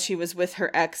that while she was with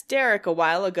her ex Derek a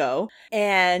while ago,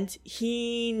 and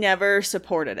he never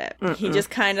supported it. He just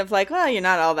kind of like, well, you're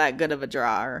not all that good of a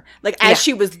drawer. Like as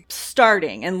she was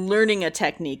starting and learning a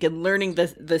technique and learning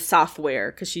the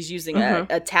software, because she's using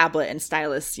a tablet and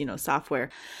stylus, software.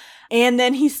 And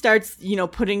then he starts,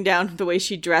 putting down the way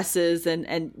she dresses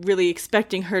and really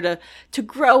expecting her to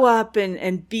grow up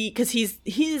and be, because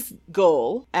his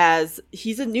goal, as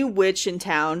he's a new witch in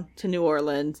town to New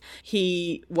Orleans,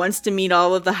 he wants to meet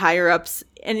all of the higher ups,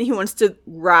 and he wants to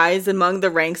rise among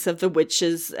the ranks of the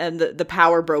witches and the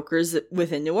power brokers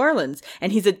within New Orleans.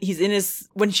 And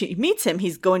when she meets him,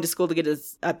 he's going to school to get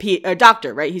a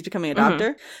doctor, right? He's becoming a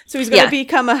doctor. So he's going to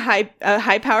become a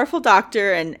high powerful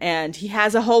doctor, and he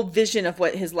has a whole vision of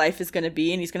what his life is going to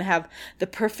be, and he's going to have the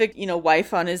perfect,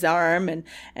 wife on his arm,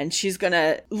 and she's going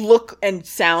to look and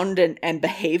sound and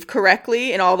behave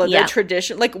correctly in all of the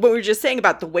tradition, like what we were just saying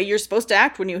about the way you're supposed to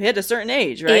act when you hit a certain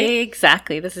age, right?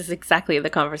 Exactly. This is exactly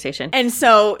the conversation. And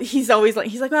so he's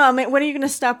like, well, man, when are you going to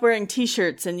stop wearing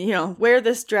t-shirts and, wear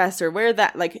this dress or wear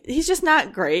that? Like, he's just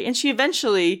not great. And she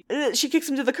eventually, she kicks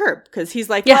him to the curb because he's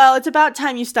like, well, it's about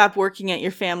time you stop working at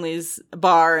your family's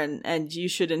bar and you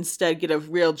should instead get a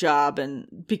real job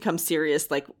and become serious.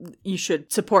 Like, you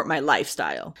should support my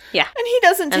lifestyle. Yeah. And he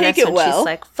doesn't take it well. She's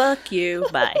like, fuck you,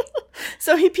 bye.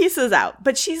 So he pieces out.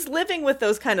 But she's living with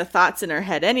those kind of thoughts in her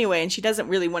head anyway, and she doesn't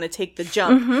really want to take the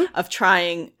jump of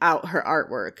trying out her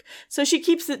artwork. So she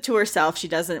keeps it to herself. She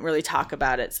doesn't really talk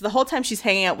about it. So the whole time she's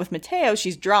hanging out with Mateo,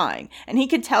 she's drawing. And he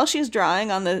can tell she's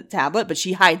drawing on the tablet, but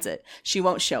she hides it. She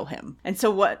won't show him. And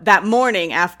so that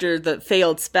morning after the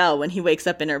failed spell, when he wakes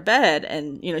up in her bed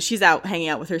and, she's out hanging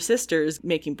out with her sisters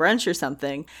making brunch or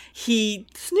something, he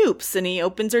snoops and he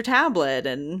opens her tablet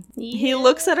and he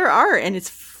looks at her art, and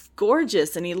it's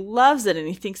gorgeous, and he loves it, and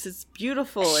he thinks it's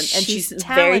beautiful, and she's talented.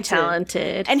 Very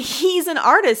talented, and he's an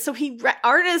artist, so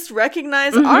artists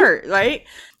recognize art, right?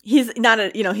 He's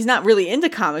not he's not really into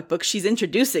comic books. She's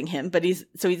introducing him, but he's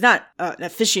not an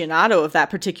aficionado of that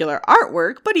particular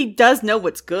artwork, but he does know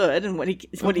what's good and what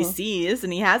he sees,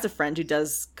 and he has a friend who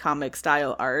does comic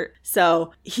style art.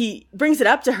 So he brings it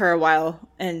up to her a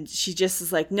while, and she just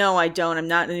is like, no, I don't. I'm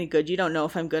not any good. You don't know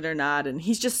if I'm good or not. And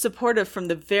he's just supportive from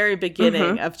the very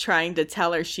beginning of trying to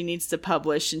tell her she needs to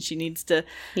publish and she needs to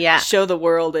show the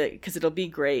world it, because it'll be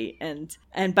great.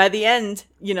 And by the end,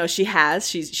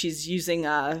 she's using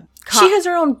she has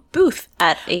her own booth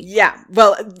at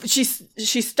well, she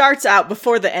starts out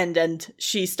before the end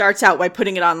she starts out by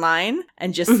putting it online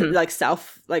and just like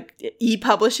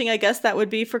e-publishing, I guess that would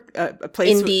be for a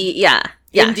place indie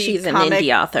Yeah, she's an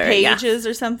indie author. Pages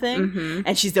or something.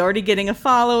 And she's already getting a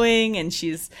following, and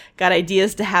she's got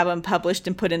ideas to have them published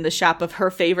and put in the shop of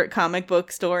her favorite comic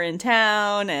book store in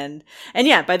town. And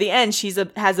yeah, by the end,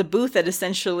 has a booth at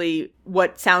essentially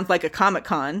what sounds like a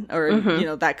Comic-Con or, you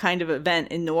know, that kind of event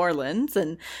in New Orleans.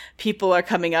 And people are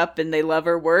coming up and they love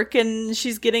her work, and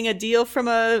she's getting a deal from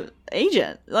a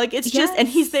agent. Like, it's just, and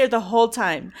he's there the whole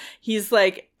time. He's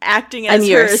like acting as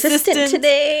your her assistant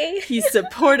today. He's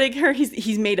supporting her.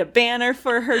 He's made a banner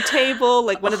for her table,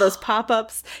 like one of those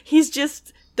pop-ups. He's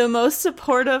just the most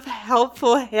supportive,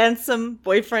 helpful, handsome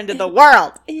boyfriend in the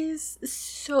world. Is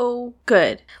so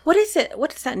good. What is it?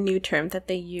 What is that new term that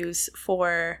they use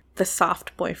for the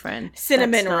soft boyfriend?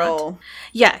 Cinnamon roll.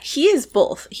 Yeah, he is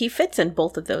both. He fits in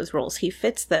both of those roles. He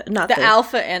fits the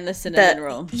alpha and the cinnamon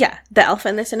roll. Yeah, the alpha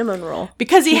and the cinnamon roll.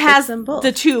 Because he has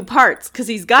the two parts. Because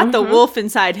he's got the wolf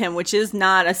inside him, which is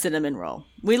not a cinnamon roll.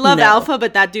 We love alpha,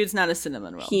 but that dude's not a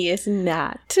cinnamon roll. He is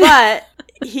not. But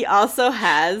he also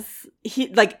has...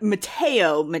 like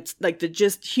Mateo, like the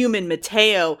just human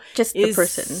Mateo, just the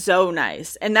person, so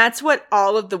nice. And that's what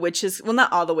all of the witches, well,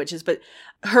 not all the witches, but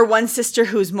her one sister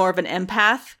who's more of an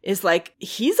empath is like,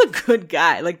 he's a good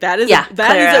guy. Like that is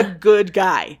a good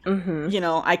guy. You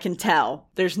know, I can tell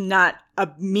there's not a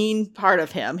mean part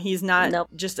of him. He's not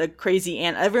just a crazy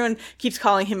everyone keeps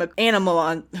calling him an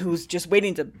animal who's just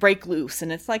waiting to break loose.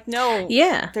 And it's like, no,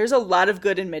 there's a lot of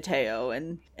good in Mateo,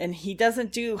 and he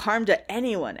doesn't do harm to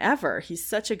anyone ever. He's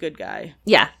such a good guy.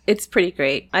 Yeah, it's pretty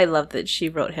great. I love that she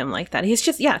wrote him like that. He's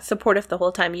just, supportive the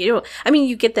whole time. You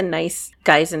get the nice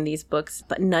guys in these books,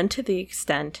 but none to the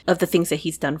extent of the things that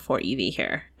he's done for Evie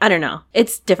here. I don't know.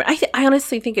 It's different. I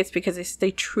honestly think it's because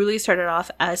they truly started off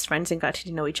as friends and got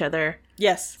to know each other.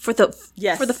 Yes. For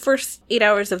the first 8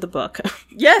 hours of the book.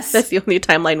 Yes. That's the only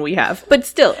timeline we have. But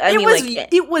still,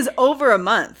 it was over a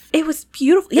month. It was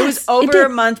beautiful. Yes, it was over a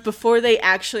month before they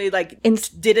actually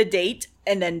did a date,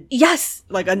 and then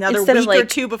like another Instead week of, or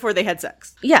two before they had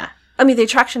sex. Yeah. I mean, the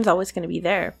attraction's always going to be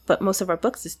there, but most of our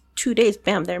books is 2 days,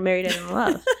 bam, they're married and in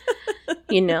love.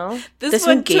 You know? This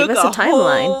one gave us a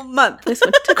timeline. Whole month. This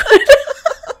one took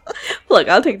Look,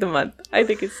 I'll take the month. I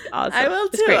think it's awesome. I will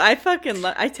too. I fucking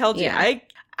I told you.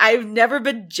 I've never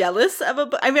been jealous of a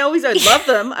book. I mean, I love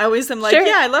them. I always am like,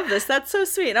 yeah, I love this. That's so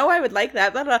sweet. Oh, I would like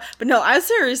that. Blah, blah. But no, I was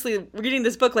seriously reading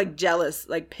this book like jealous,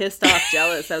 like pissed off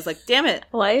jealous. I was like, damn it.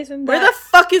 Why isn't that? Where the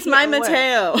fuck is my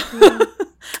Mateo?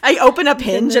 I open up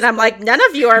Hinge and I'm like, none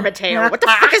of you are Mateo. What the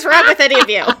fuck is wrong with any of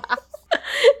you?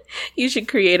 You should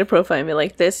create a profile and be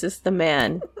like, this is the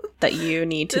man that you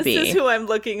need to be. This is who I'm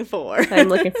looking for. I'm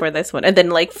looking for this one. And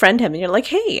then friend him and you're like,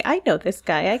 hey, I know this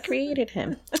guy. I created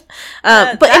him.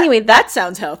 But anyway, that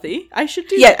sounds healthy. I should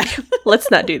do that. Let's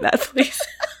not do that, please.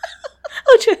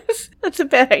 That's a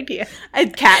bad idea.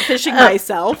 I'm catfishing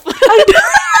myself.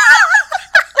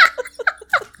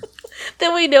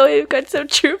 Then we know we've got some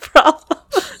true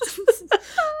problems.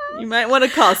 You might want to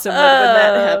call someone when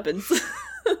that happens.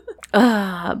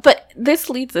 But this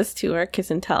leads us to our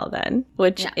kiss and tell then,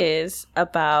 which is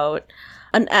about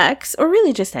an ex, or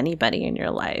really just anybody in your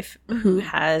life who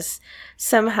has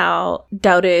somehow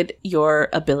doubted your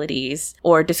abilities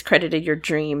or discredited your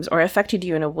dreams or affected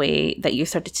you in a way that you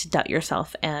started to doubt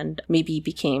yourself and maybe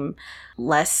became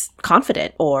less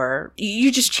confident, or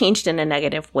you just changed in a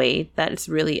negative way that has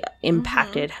really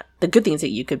impacted the good things that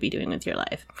you could be doing with your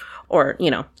life, or,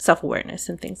 self-awareness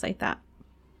and things like that.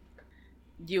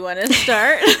 Do you want to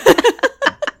start?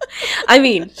 I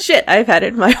mean, shit, I've had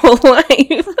it my whole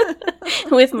life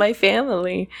with my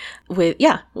family.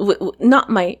 Not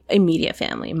my immediate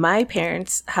family. My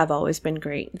parents have always been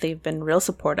great. They've been real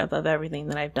supportive of everything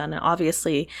that I've done. And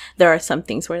obviously, there are some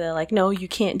things where they're like, no, you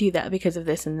can't do that because of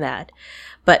this and that.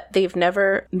 But they've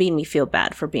never made me feel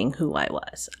bad for being who I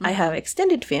was. I have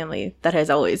extended family that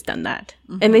has always done that.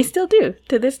 And they still do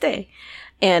to this day.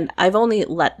 And I've only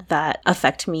let that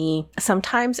affect me.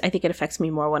 Sometimes I think it affects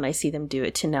me more when I see them do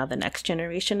it to now the next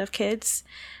generation of kids.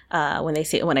 When I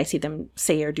see them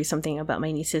say or do something about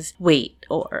my niece's weight,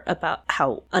 or about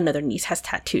how another niece has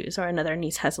tattoos, or another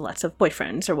niece has lots of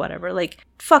boyfriends or whatever. Like,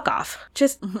 fuck off.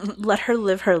 Just let her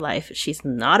live her life. She's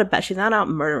not out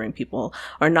murdering people,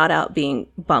 or not out being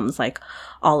bums like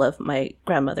all of my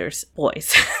grandmother's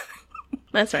boys.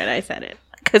 That's right, I said it.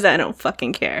 Because I don't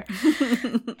fucking care.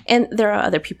 And there are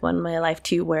other people in my life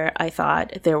too where I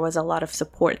thought there was a lot of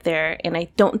support there, and I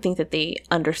don't think that they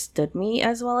understood me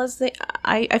as well as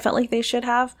I felt like they should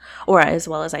have, or as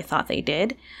well as I thought they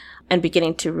did. and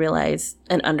beginning to realize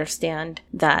and understand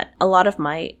that a lot of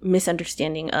my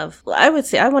misunderstanding of, I want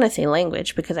to say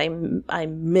language, because I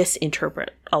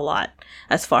misinterpret a lot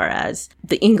as far as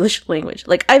the English language.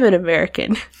 Like, I'm an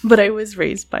American, but I was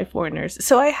raised by foreigners.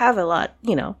 So I have a lot,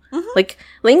 like,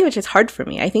 language is hard for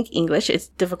me. I think English is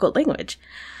difficult language.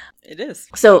 It is.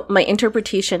 So my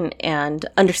interpretation and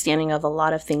understanding of a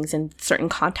lot of things in certain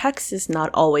contexts is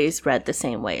not always read the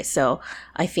same way. So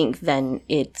I think then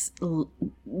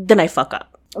I fuck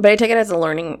up. But I take it as a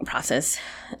learning process,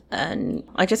 and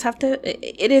I just have to,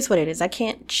 it is what it is. I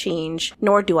can't change,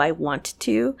 nor do I want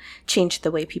to change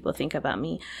the way people think about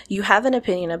me. You have an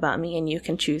opinion about me, and you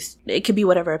can choose, it could be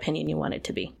whatever opinion you want it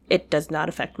to be. It does not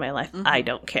affect my life. Mm-hmm. I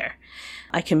don't care.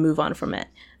 I can move on from it.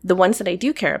 The ones that I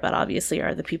do care about, obviously,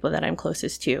 are the people that I'm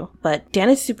closest to. But Dan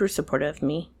is super supportive of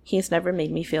me. He has never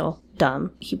made me feel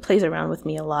dumb. He plays around with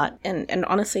me a lot. And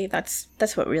honestly, that's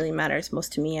what really matters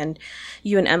most to me. And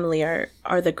you and Emily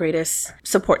are the greatest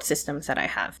support systems that I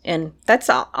have. And that's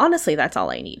all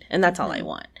I need. And that's all I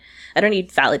want. I don't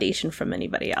need validation from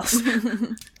anybody else.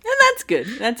 And that's good.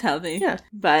 That's healthy. Yeah.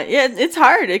 But yeah, it's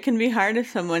hard. It can be hard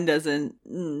if someone doesn't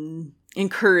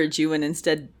encourage you and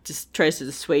instead just tries to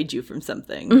dissuade you from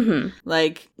something. Mm-hmm.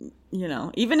 Like,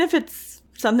 even if it's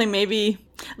something maybe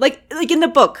like in the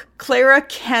book, Clara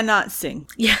cannot sing.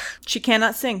 Yeah. She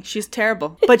cannot sing. She's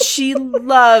terrible. But she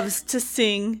loves to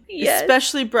sing, yes,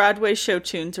 especially Broadway show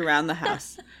tunes around the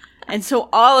house. And so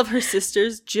all of her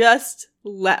sisters just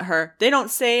let her. They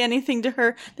don't say anything to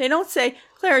her. They don't say,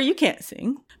 Clara, you can't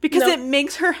sing, because it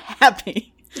makes her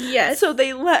happy. Yes. So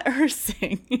they let her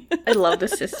sing. I love the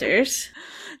sisters.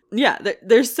 Yeah,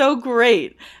 they're so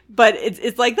great. But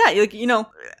it's like that. Like,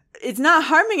 it's not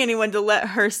harming anyone to let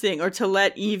her sing or to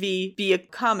let Evie be a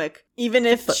comic, even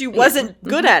if she wasn't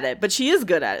good at it. But she is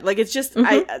good at it. Like, it's just,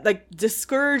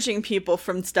 discouraging people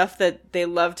from stuff that they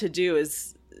love to do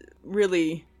is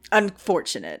really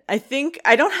unfortunate. I think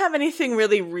I don't have anything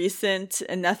really recent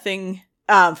and nothing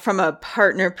from a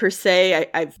partner per se.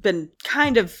 I've been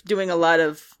kind of doing a lot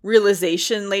of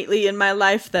realization lately in my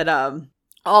life that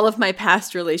all of my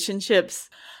past relationships,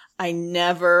 I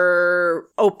never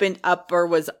opened up or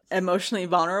was emotionally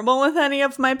vulnerable with any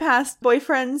of my past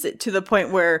boyfriends, to the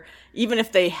point where even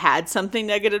if they had something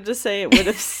negative to say, it would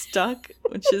have stuck,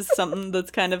 which is something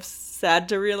that's kind of sad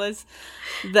to realize.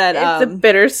 That it's a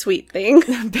bittersweet thing.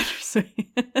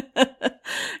 Bittersweet.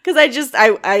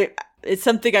 Because it's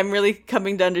something I'm really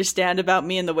coming to understand about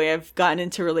me and the way I've gotten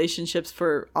into relationships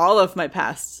for all of my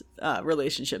past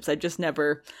relationships. I just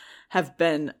never have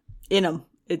been in them,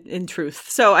 in truth.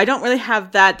 So I don't really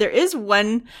have that. There is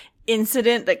one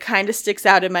incident that kind of sticks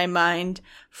out in my mind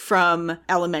from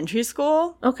elementary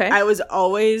school. Okay. I was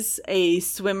always a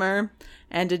swimmer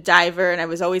and a diver, and I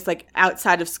was always like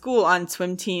outside of school on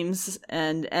swim teams,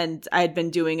 and I had been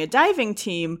doing a diving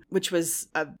team, which was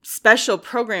a special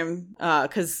program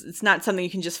because it's not something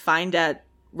you can just find at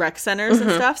rec centers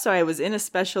and stuff. So I was in a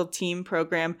special team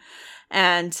program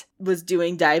and was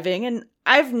doing diving, and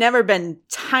I've never been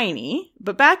tiny,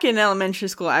 but back in elementary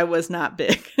school I was not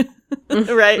big.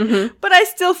 Right? Mm-hmm. But I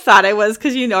still thought I was,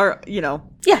 because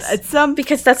yes, at some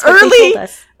because that's what they told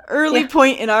us. Early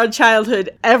point in our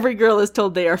childhood, every girl is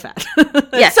told they are fat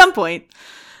at some point.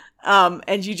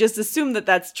 And you just assume that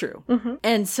that's true. Mm-hmm.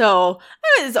 And so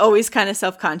I was always kind of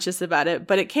self-conscious about it,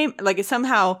 but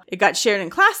somehow it got shared in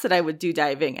class that I would do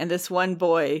diving. And this one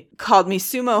boy called me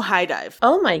Sumo High Dive.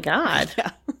 Oh my God.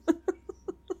 Yeah.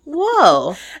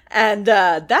 Whoa. And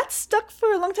that stuck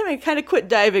for a long time. I kind of quit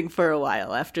diving for a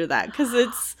while after that,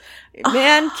 because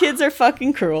kids are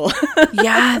fucking cruel.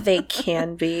 Yeah, they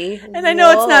can be. And I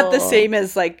know it's not the same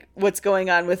as like what's going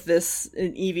on with this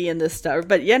and Evie and this stuff,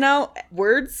 but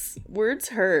words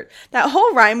hurt. That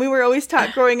whole rhyme we were always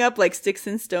taught growing up, like sticks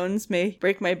and stones may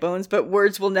break my bones, but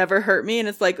words will never hurt me. And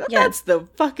it's like, that's the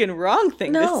fucking wrong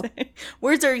thing to say.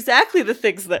 Words are exactly the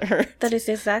things that hurt. That is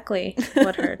exactly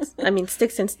what hurts. I mean,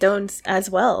 sticks and stones as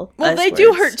well. Well, they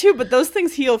do hurt too, but those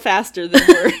things heal faster than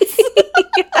words.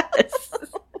 Yes.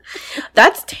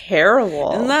 That's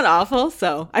terrible. Isn't that awful?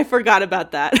 So I forgot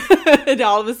about that. And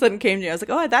all of a sudden came to me. I was like,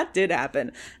 oh, that did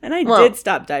happen. And I did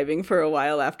stop diving for a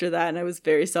while after that. And I was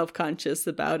very self-conscious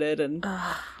about it. And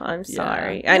I'm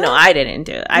sorry. I know I didn't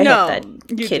do it. I hope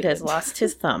that kid has lost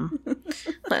his thumb.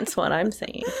 That's what I'm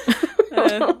saying.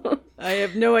 I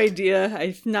have no idea.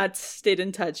 I've not stayed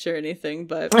in touch or anything,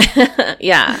 but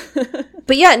yeah.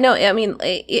 But yeah, no, I mean,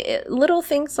 little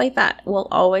things like that will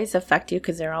always affect you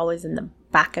because they're always in the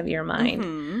back of your mind.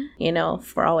 Mm-hmm.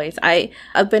 for always. I've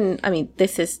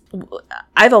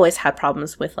always had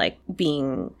problems with like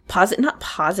being not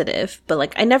positive, but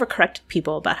like I never corrected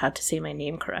people about how to say my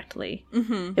name correctly.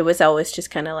 Mm-hmm. It was always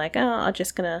just kind of like, oh, I'm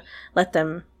just gonna let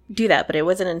them do that. But it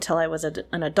wasn't until I was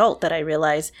an adult that I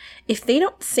realized if they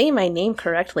don't say my name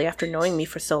correctly after knowing me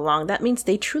for so long, that means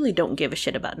they truly don't give a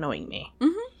shit about knowing me.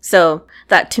 Mm-hmm. So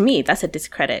that, to me, that's a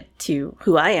discredit to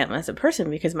who I am as a person,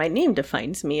 because my name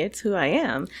defines me. It's who I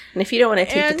am. And if you don't want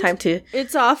to take the time to...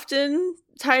 It's often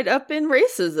tied up in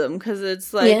racism, because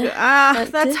it's like,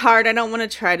 that's hard. I don't want to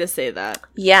try to say that.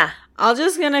 Yeah. I'm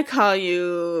just going to call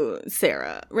you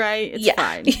Sarah, right? It's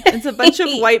fine. It's a bunch of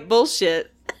white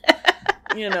bullshit.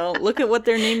 Look at what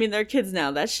they're naming their kids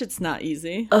now. That shit's not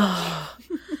easy. Oh,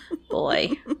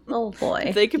 boy. Oh, boy.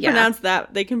 If they can pronounce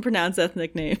that. They can pronounce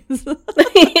ethnic names.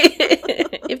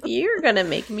 If you're going to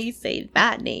make me say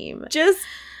that name.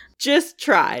 Just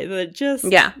try.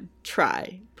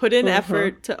 Try. Put in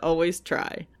effort to always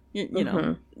try. You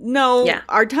know. No,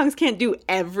 our tongues can't do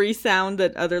every sound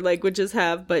that other languages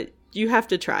have, but you have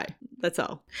to try. That's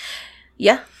all.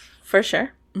 Yeah, for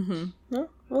sure. Mm-hmm.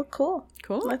 Well, cool.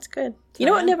 That's good. You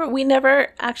know what? We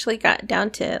never actually got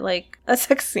down to like a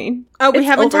sex scene. Oh, we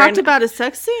haven't talked about a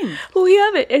sex scene. Well, we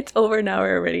haven't. It's over an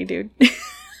hour already, dude.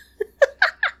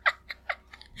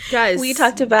 Guys, we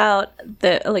talked about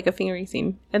a fingering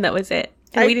scene, and that was it.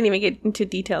 And we didn't even get into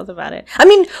details about it. I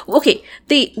mean, okay,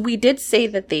 we did say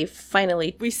that they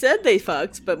finally... We said they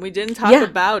fucked, but we didn't talk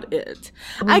about it.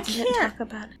 I can't talk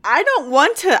about it. I don't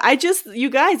want to. You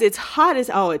guys, it's hot as...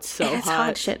 Oh, it's so hot. It's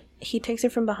hot shit. He takes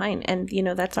it from behind, and,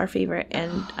 that's our favorite.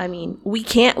 And, I mean, we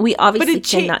obviously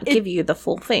cannot give you the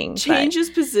full thing. Changes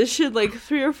position like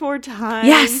 3 or 4 times.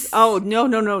 Yes! Oh,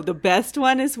 no. The best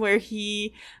one is where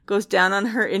he goes down on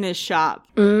her in his shop.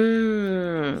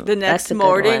 The next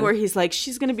morning where he's like,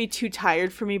 she's going to be too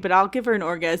tired for me, but I'll give her an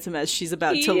orgasm as she's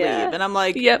about to leave. And I'm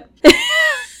like, yep.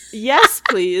 Yes,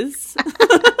 please.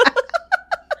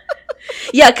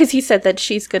 Yeah, because he said that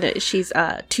she's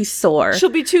too sore. She'll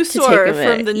be too sore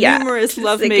from the numerous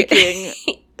lovemaking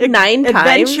 9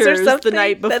 times or something the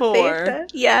night before.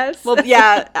 Yes. Well,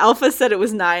 yeah, Alpha said it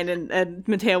was 9, and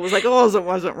Mateo was like, oh, it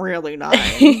wasn't really 9.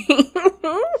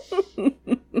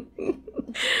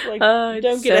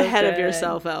 Don't get ahead of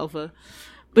yourself, Alpha.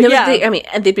 But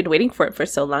and they've been waiting for it for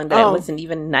so long that it wasn't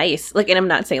even nice. Like, and I'm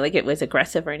not saying like it was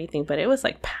aggressive or anything, but it was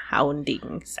like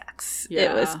pounding sex.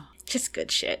 Yeah. It was just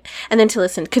good shit. And then to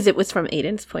listen, because it was from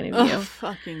Aiden's point of view. Oh,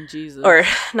 fucking Jesus. Or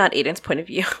not Aiden's point of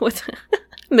view, with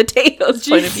Mateo's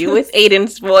point of view, with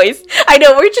Aiden's voice. I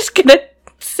know, we're just going to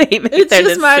say that it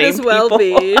just might as well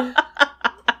be.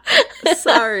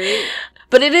 Sorry.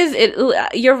 But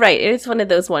you're right. It is one of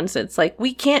those ones that's like,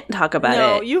 we can't talk about it.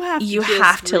 No, you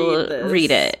have to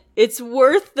read it. It's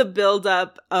worth the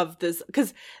buildup of this,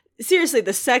 because seriously,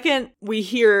 the second we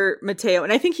hear Mateo,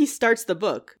 and I think he starts the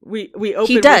book, we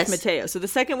open with Mateo. So the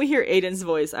second we hear Aiden's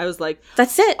voice, I was like,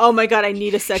 that's it. Oh my God, I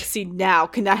need a sex scene now.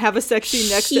 Can I have a sex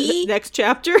scene next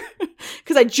chapter?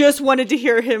 Because I just wanted to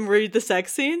hear him read the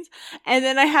sex scenes. And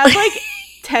then I had like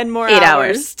 10 more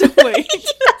hours to wait.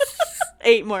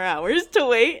 8 more hours to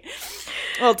wait.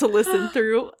 Well, to listen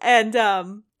through.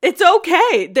 And it's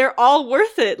okay. They're all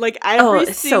worth it. Like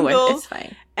it's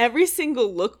fine. Every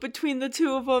single look between the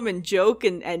two of them, and joke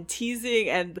and teasing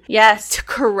and to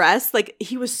caress. Like,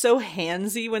 he was so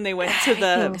handsy when they went to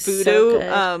the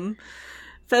voodoo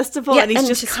festival, and he's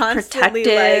just constantly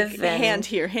like, hand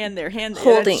here, hand there, hand there.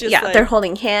 Holding, they're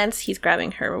holding hands. He's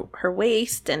grabbing her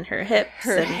waist and her hips,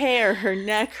 her hair, her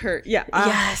neck,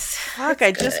 yes. Fuck,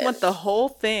 I just want the whole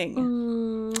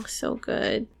thing. So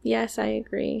good. Yes, I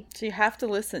agree. So you have to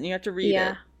listen. You have to read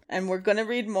it. And we're going to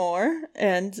read more,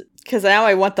 and because now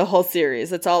I want the whole series.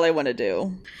 That's all I want to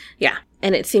do. Yeah.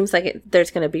 And it seems like there's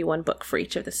going to be 1 book for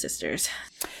each of the sisters.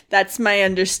 That's my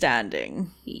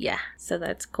understanding. Yeah. So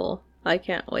that's cool. I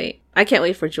can't wait. I can't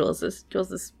wait for Jules'.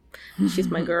 She's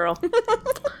my girl.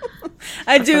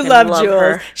 I do love Jules.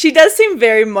 Her. She does seem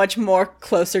very much more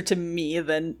closer to me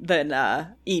than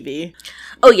Evie.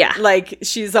 Oh, yeah. Like,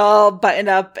 she's all buttoned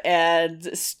up and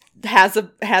has a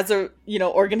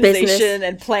organization business,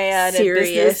 and plan, serious.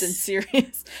 And business, and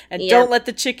serious, and don't let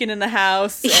the chicken in the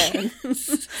house, and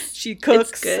she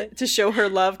cooks to show her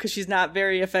love because she's not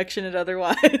very affectionate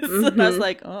otherwise. And I was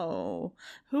like, oh,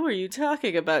 who are you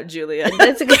talking about, Julia?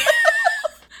 That's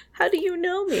how do you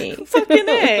know me? Fucking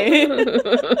A.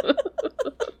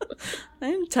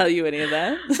 I didn't tell you any of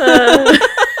that.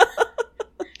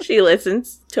 She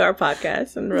listens to our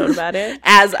podcast and wrote about it.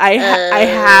 As I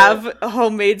have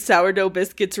homemade sourdough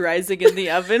biscuits rising in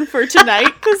the oven for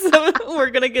tonight because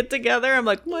we're going to get together. I'm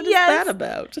like, what is that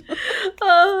about?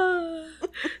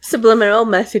 Subliminal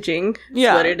messaging.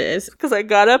 Yeah. That's what it is. Because I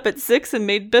got up at 6 and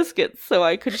made biscuits so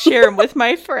I could share them with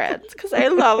my friends because I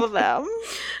love them.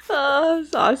 Oh,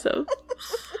 that's awesome.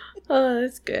 Oh,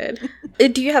 that's good.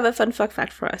 Do you have a fun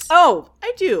fact for us? Oh,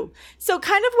 I do. So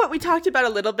kind of what we talked about a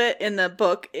little bit in the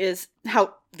book is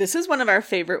how this is one of our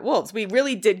favorite wolves. We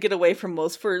really did get away from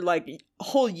wolves for like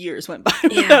whole years went by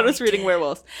without us reading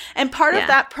werewolves. And part of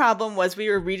that problem was we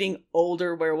were reading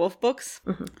older werewolf books.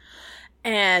 Mm-hmm.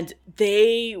 And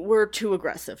they were too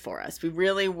aggressive for us. We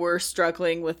really were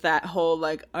struggling with that whole,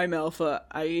 like, I'm alpha.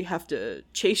 I have to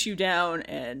chase you down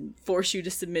and force you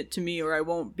to submit to me or I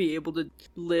won't be able to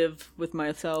live with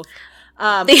myself.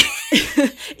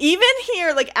 Even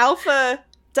here, like, Alpha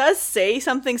does say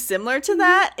something similar to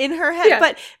that in her head,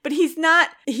 but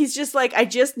he's just like, I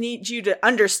just need you to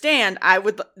understand. I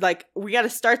would like, we got to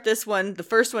start this one. The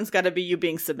first one's got to be you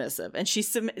being submissive. And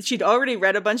she'd already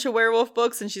read a bunch of werewolf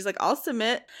books and she's like, I'll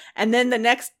submit. And then the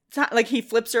next time, like he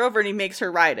flips her over and he makes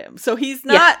her ride him. So he's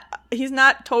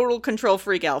not total control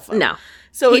freak alpha. No.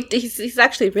 So he's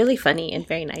actually really funny and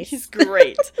very nice. He's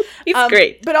great. He's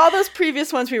great. But all those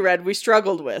previous ones we read, we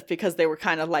struggled with because they were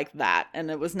kind of like that,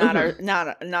 and it was not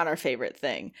our favorite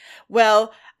thing.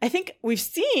 Well, I think we've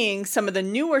seen some of the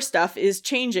newer stuff is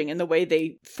changing in the way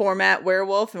they format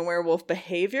werewolf and werewolf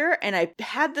behavior. And I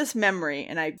had this memory,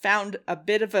 and I found a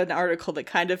bit of an article that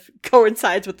kind of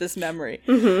coincides with this memory.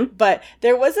 Mm-hmm. But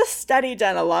there was a study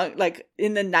done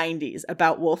in the 90s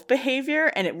about wolf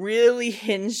behavior, and it really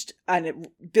hinged on it.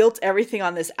 Built everything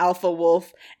on this alpha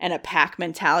wolf and a pack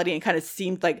mentality, and kind of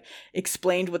seemed like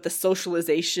explained what the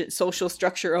social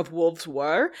structure of wolves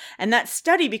were. And that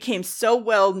study became so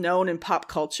well known in pop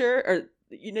culture, or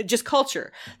just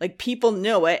culture. Like people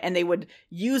know it, and they would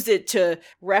use it to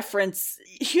reference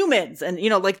humans, and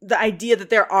like the idea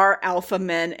that there are alpha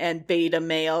men and beta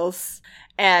males.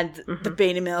 And the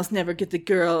beta males never get the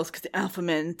girls because the alpha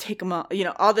men take them all.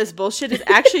 All this bullshit. It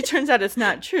actually turns out it's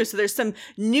not true. So there's some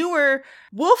newer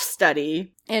wolf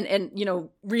study and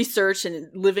research and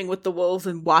living with the wolves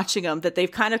and watching them that they've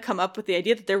kind of come up with the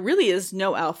idea that there really is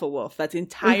no alpha wolf. That the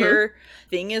entire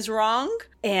thing is wrong.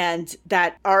 And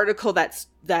that article,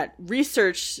 that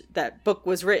research, that book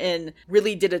was written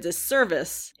really did a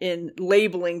disservice in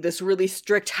labeling this really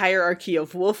strict hierarchy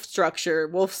of wolf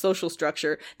social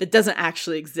structure that doesn't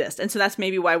actually exist. And so that's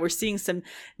maybe why we're seeing some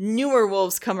newer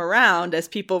wolves come around as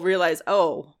people realize,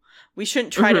 oh, we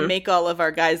shouldn't try to make all of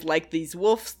our guys like these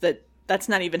wolves that's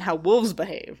not even how wolves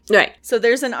behave. Right. So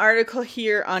there's an article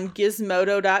here on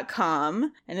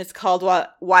Gizmodo.com, and it's called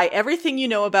Why Everything You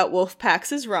Know About Wolf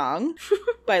Packs is Wrong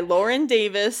by Lauren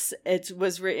Davis. It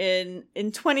was written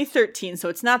in 2013, so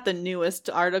it's not the newest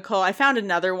article. I found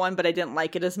another one, but I didn't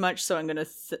like it as much, so I'm going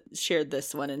to share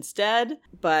this one instead.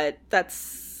 But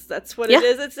that's what it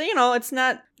is. It's, it's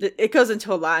not, it goes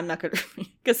into a lot. I'm not going to,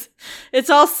 because it's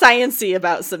all sciencey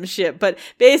about some shit. But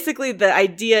basically the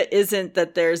idea isn't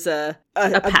that there's a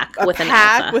pack with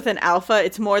an alpha.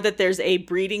 It's more that there's a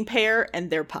breeding pair and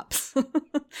their pups.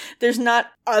 There's not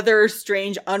other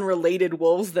strange unrelated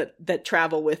wolves that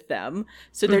travel with them.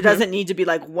 So there doesn't need to be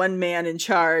like one man in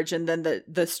charge and then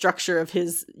the structure of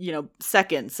his,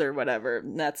 seconds or whatever.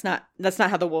 That's not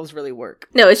how the wolves really work.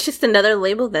 No, it's just another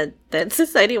label that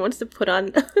society wants to put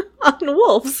on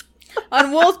wolves.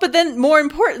 On wolves, but then more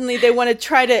importantly, they want to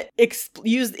try to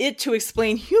use it to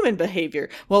explain human behavior.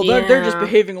 Well, they're just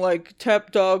behaving like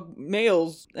tap dog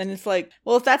males. And it's like,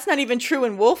 well, if that's not even true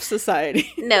in wolf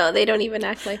society. No, they don't even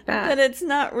act like that. Then it's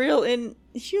not real in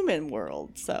human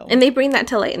world. So, and they bring that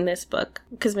to light in this book.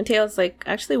 Because Mateo's like,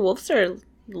 actually, wolves are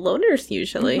loners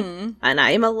usually. And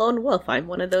I am a lone wolf. I'm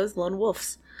one of those lone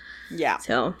wolves. Yeah.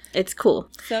 So it's cool.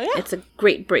 So yeah. It's a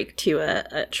great break to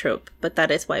a trope, but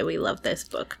that is why we love this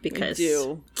book, because we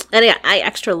do. And yeah, I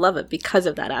extra love it because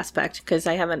of that aspect, because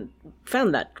I haven't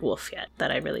found that wolf yet that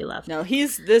I really love. No,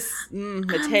 he's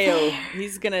Mateo.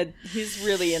 He's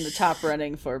really in the top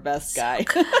running for best guy.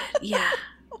 Good. Yeah.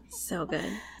 So good.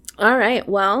 All right.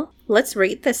 Well, let's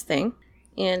rate this thing,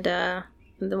 and then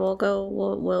we'll go.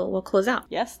 We'll close out.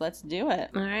 Yes, let's do it.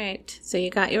 All right. So you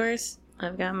got yours.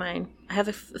 I've got mine. I have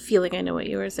a feeling I know what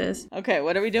yours is. Okay,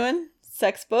 what are we doing?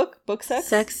 Sex book? Book sex?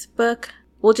 Sex book.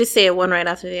 We'll just say it one right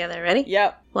after the other. Ready?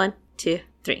 Yep. 1, 2,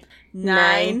 3.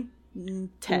 9,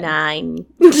 10. 9.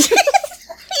 You almost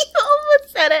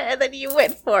said it, and then you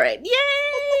went for it.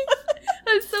 Yay!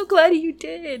 I'm so glad you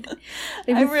did.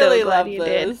 I really love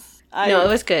this. No, it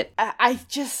was good. I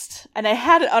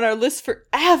had it on our list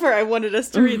forever. I wanted us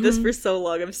to read this for so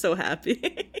long. I'm so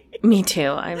happy. Me too.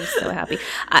 I'm so happy.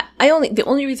 The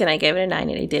only reason I gave it a 9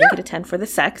 and I didn't get a 10 for the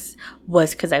sex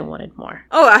was because I wanted more.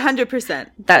 Oh,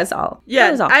 100%. That is all. Yeah.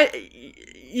 That is all.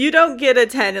 You don't get a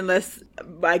 10 unless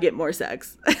I get more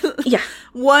sex. Yeah.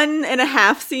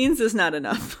 1.5 scenes is not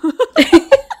enough.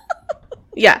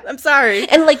 Yeah. I'm sorry.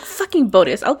 And like fucking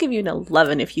bonus, I'll give you an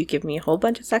 11 if you give me a whole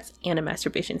bunch of sex and a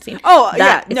masturbation scene. Oh,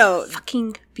 that yeah. No. is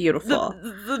fucking beautiful.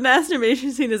 The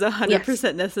masturbation scene is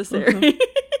 100% necessary. Mm-hmm.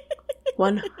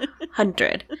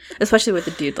 100. Especially with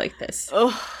a dude like this.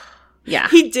 Oh. Yeah.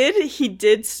 He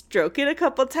did stroke it a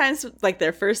couple times, like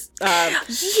their first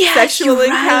sexual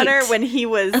encounter when he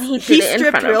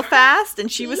stripped real fast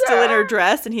and she was still in her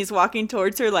dress and he's walking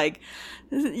towards her like,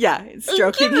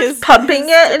 stroking his pumping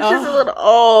it and just a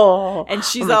little and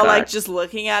she's all like just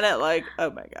looking at it like, oh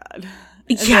my god.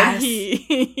 And yes.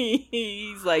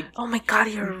 He's like, oh my god,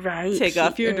 you're right. Take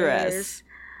off your dress.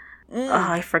 Oh,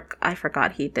 I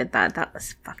forgot he did that. That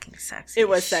was fucking sexy. It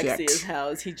was sexy as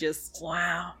hell. He just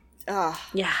wow.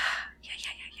 Yeah.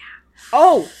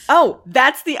 Oh,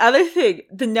 that's the other thing.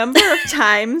 The number of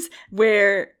times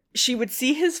where she would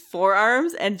see his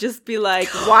forearms and just be like,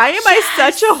 why am I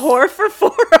such a whore for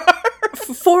forearms?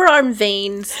 Forearm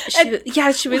veins.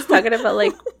 She was talking about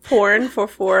like porn for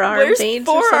forearm veins.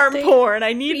 Forearm porn.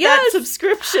 I need that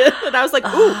subscription. And I was like,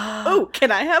 ooh,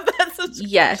 can I have that subscription?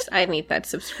 Yes, I need that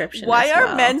subscription. Why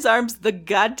are men's arms the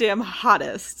goddamn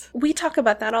hottest? We talk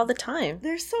about that all the time.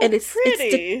 They're so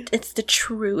pretty. It's the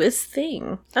truest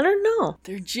thing. I don't know.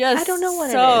 They're just I don't know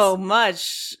what so it is.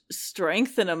 much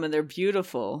strength in them and they're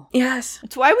beautiful. Yes.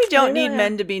 It's why we don't need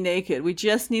men to be naked. We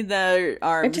just need their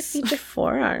arms. I just need your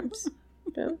forearms.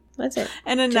 That's it.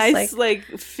 And a just nice, like,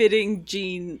 fitting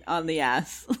jean on the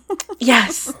ass.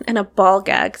 Yes. And a ball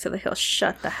gag so that he'll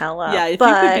shut the hell up. Yeah, if you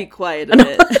could be quiet a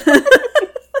bit.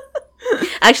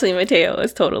 Actually, Mateo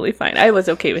was totally fine. I was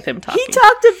okay with him talking. He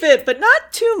talked a bit, but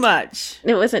not too much.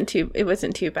 It wasn't too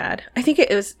bad. I think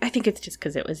it's just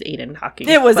because it was Aiden talking.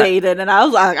 It was Aiden, and I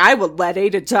was like, I will let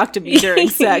Aiden talk to me during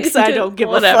sex. I don't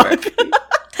give a fuck.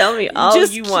 Tell me all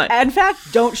you want. In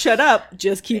fact, don't shut up.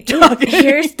 Just keep talking.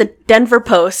 Here's the Denver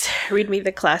Post. Read me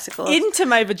the classical. Into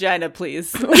my vagina,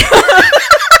 please.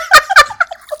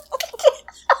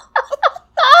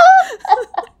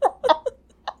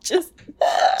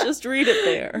 Just read it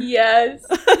there. Yes.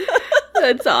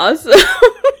 That's awesome.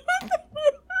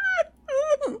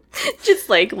 Just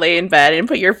like lay in bed and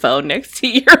put your phone next to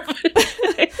your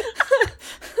vagina.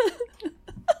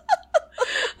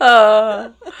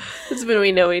 That's when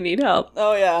we know we need help.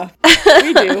 Oh, yeah.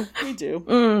 We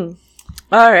do.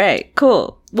 All right,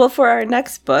 cool. Well, for our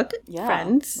next book,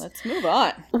 friends, let's move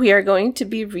on. We are going to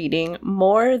be reading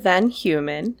More Than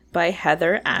Human by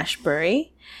Heather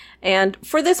Ashbury. And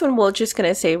for this one, we're just going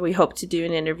to say we hope to do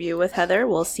an interview with Heather.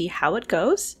 We'll see how it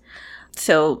goes.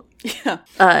 So, we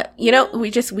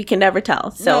can never tell.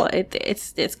 So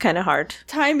it's kind of hard.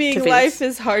 Timing, life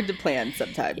is hard to plan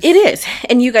sometimes. It is.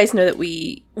 And you guys know that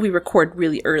we record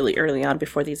really early on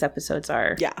before these episodes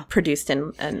are produced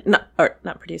and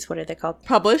not produced. What are they called?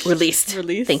 Published. Released.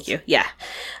 Thank you. Yeah.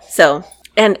 So,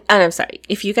 and I'm sorry.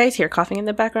 If you guys hear coughing in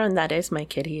the background, that is my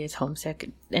kid. He is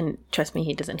homesick. And trust me,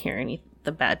 he doesn't hear any of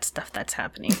the bad stuff that's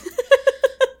happening.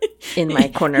 In my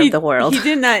corner of the world. He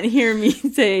did not hear me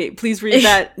say, please read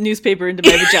that newspaper into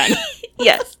my vagina.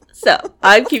 Yes. So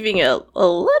I'm keeping it a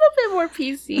little bit more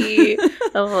PC.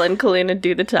 I'll let Kalina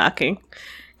do the talking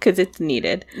because it's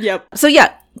needed. Yep. So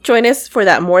yeah, join us for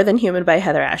that More Than Human by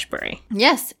Heather Ashbury.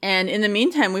 Yes. And in the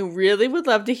meantime, we really would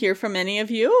love to hear from any of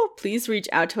you. Please reach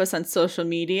out to us on social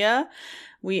media.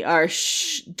 We are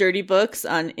Dirty Books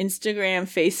on Instagram,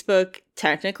 Facebook.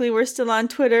 Technically, we're still on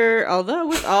Twitter. Although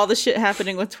with all the shit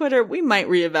happening with Twitter, we might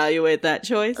reevaluate that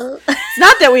choice. It's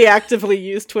not that we actively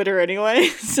use Twitter anyway,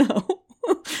 so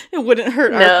it wouldn't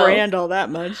hurt our brand all that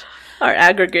much. Our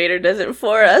aggregator does it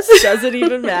for us. Doesn't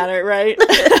even matter, right?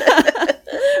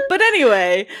 But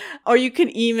anyway, or you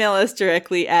can email us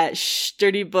directly at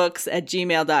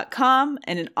dirtybooks@gmail.com.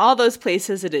 And in all those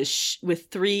places, it is with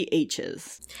 3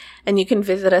 H's. And you can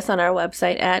visit us on our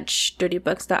website at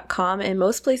dirtybooks.com and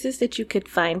most places that you could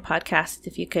find podcasts.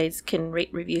 If you guys can rate,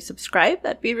 review, subscribe,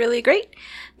 that'd be really great.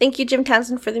 Thank you, Jim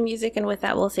Townsend, for the music. And with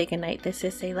that, we'll say goodnight. This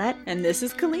is Saylette. And this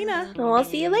is Kalina. And we'll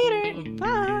see you later.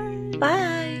 Bye.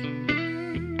 Bye.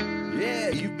 Yeah,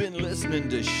 you've been listening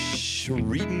to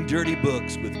Reading Dirty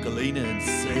Books with Kalina and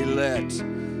Saylette.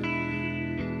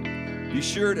 Be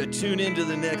sure to tune into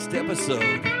the next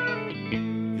episode.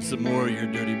 Get some more of your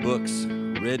dirty books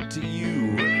read to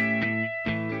you.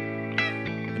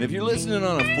 And if you're listening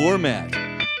on a format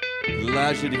that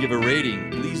allows you to give a rating,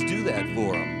 please do that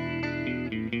for them.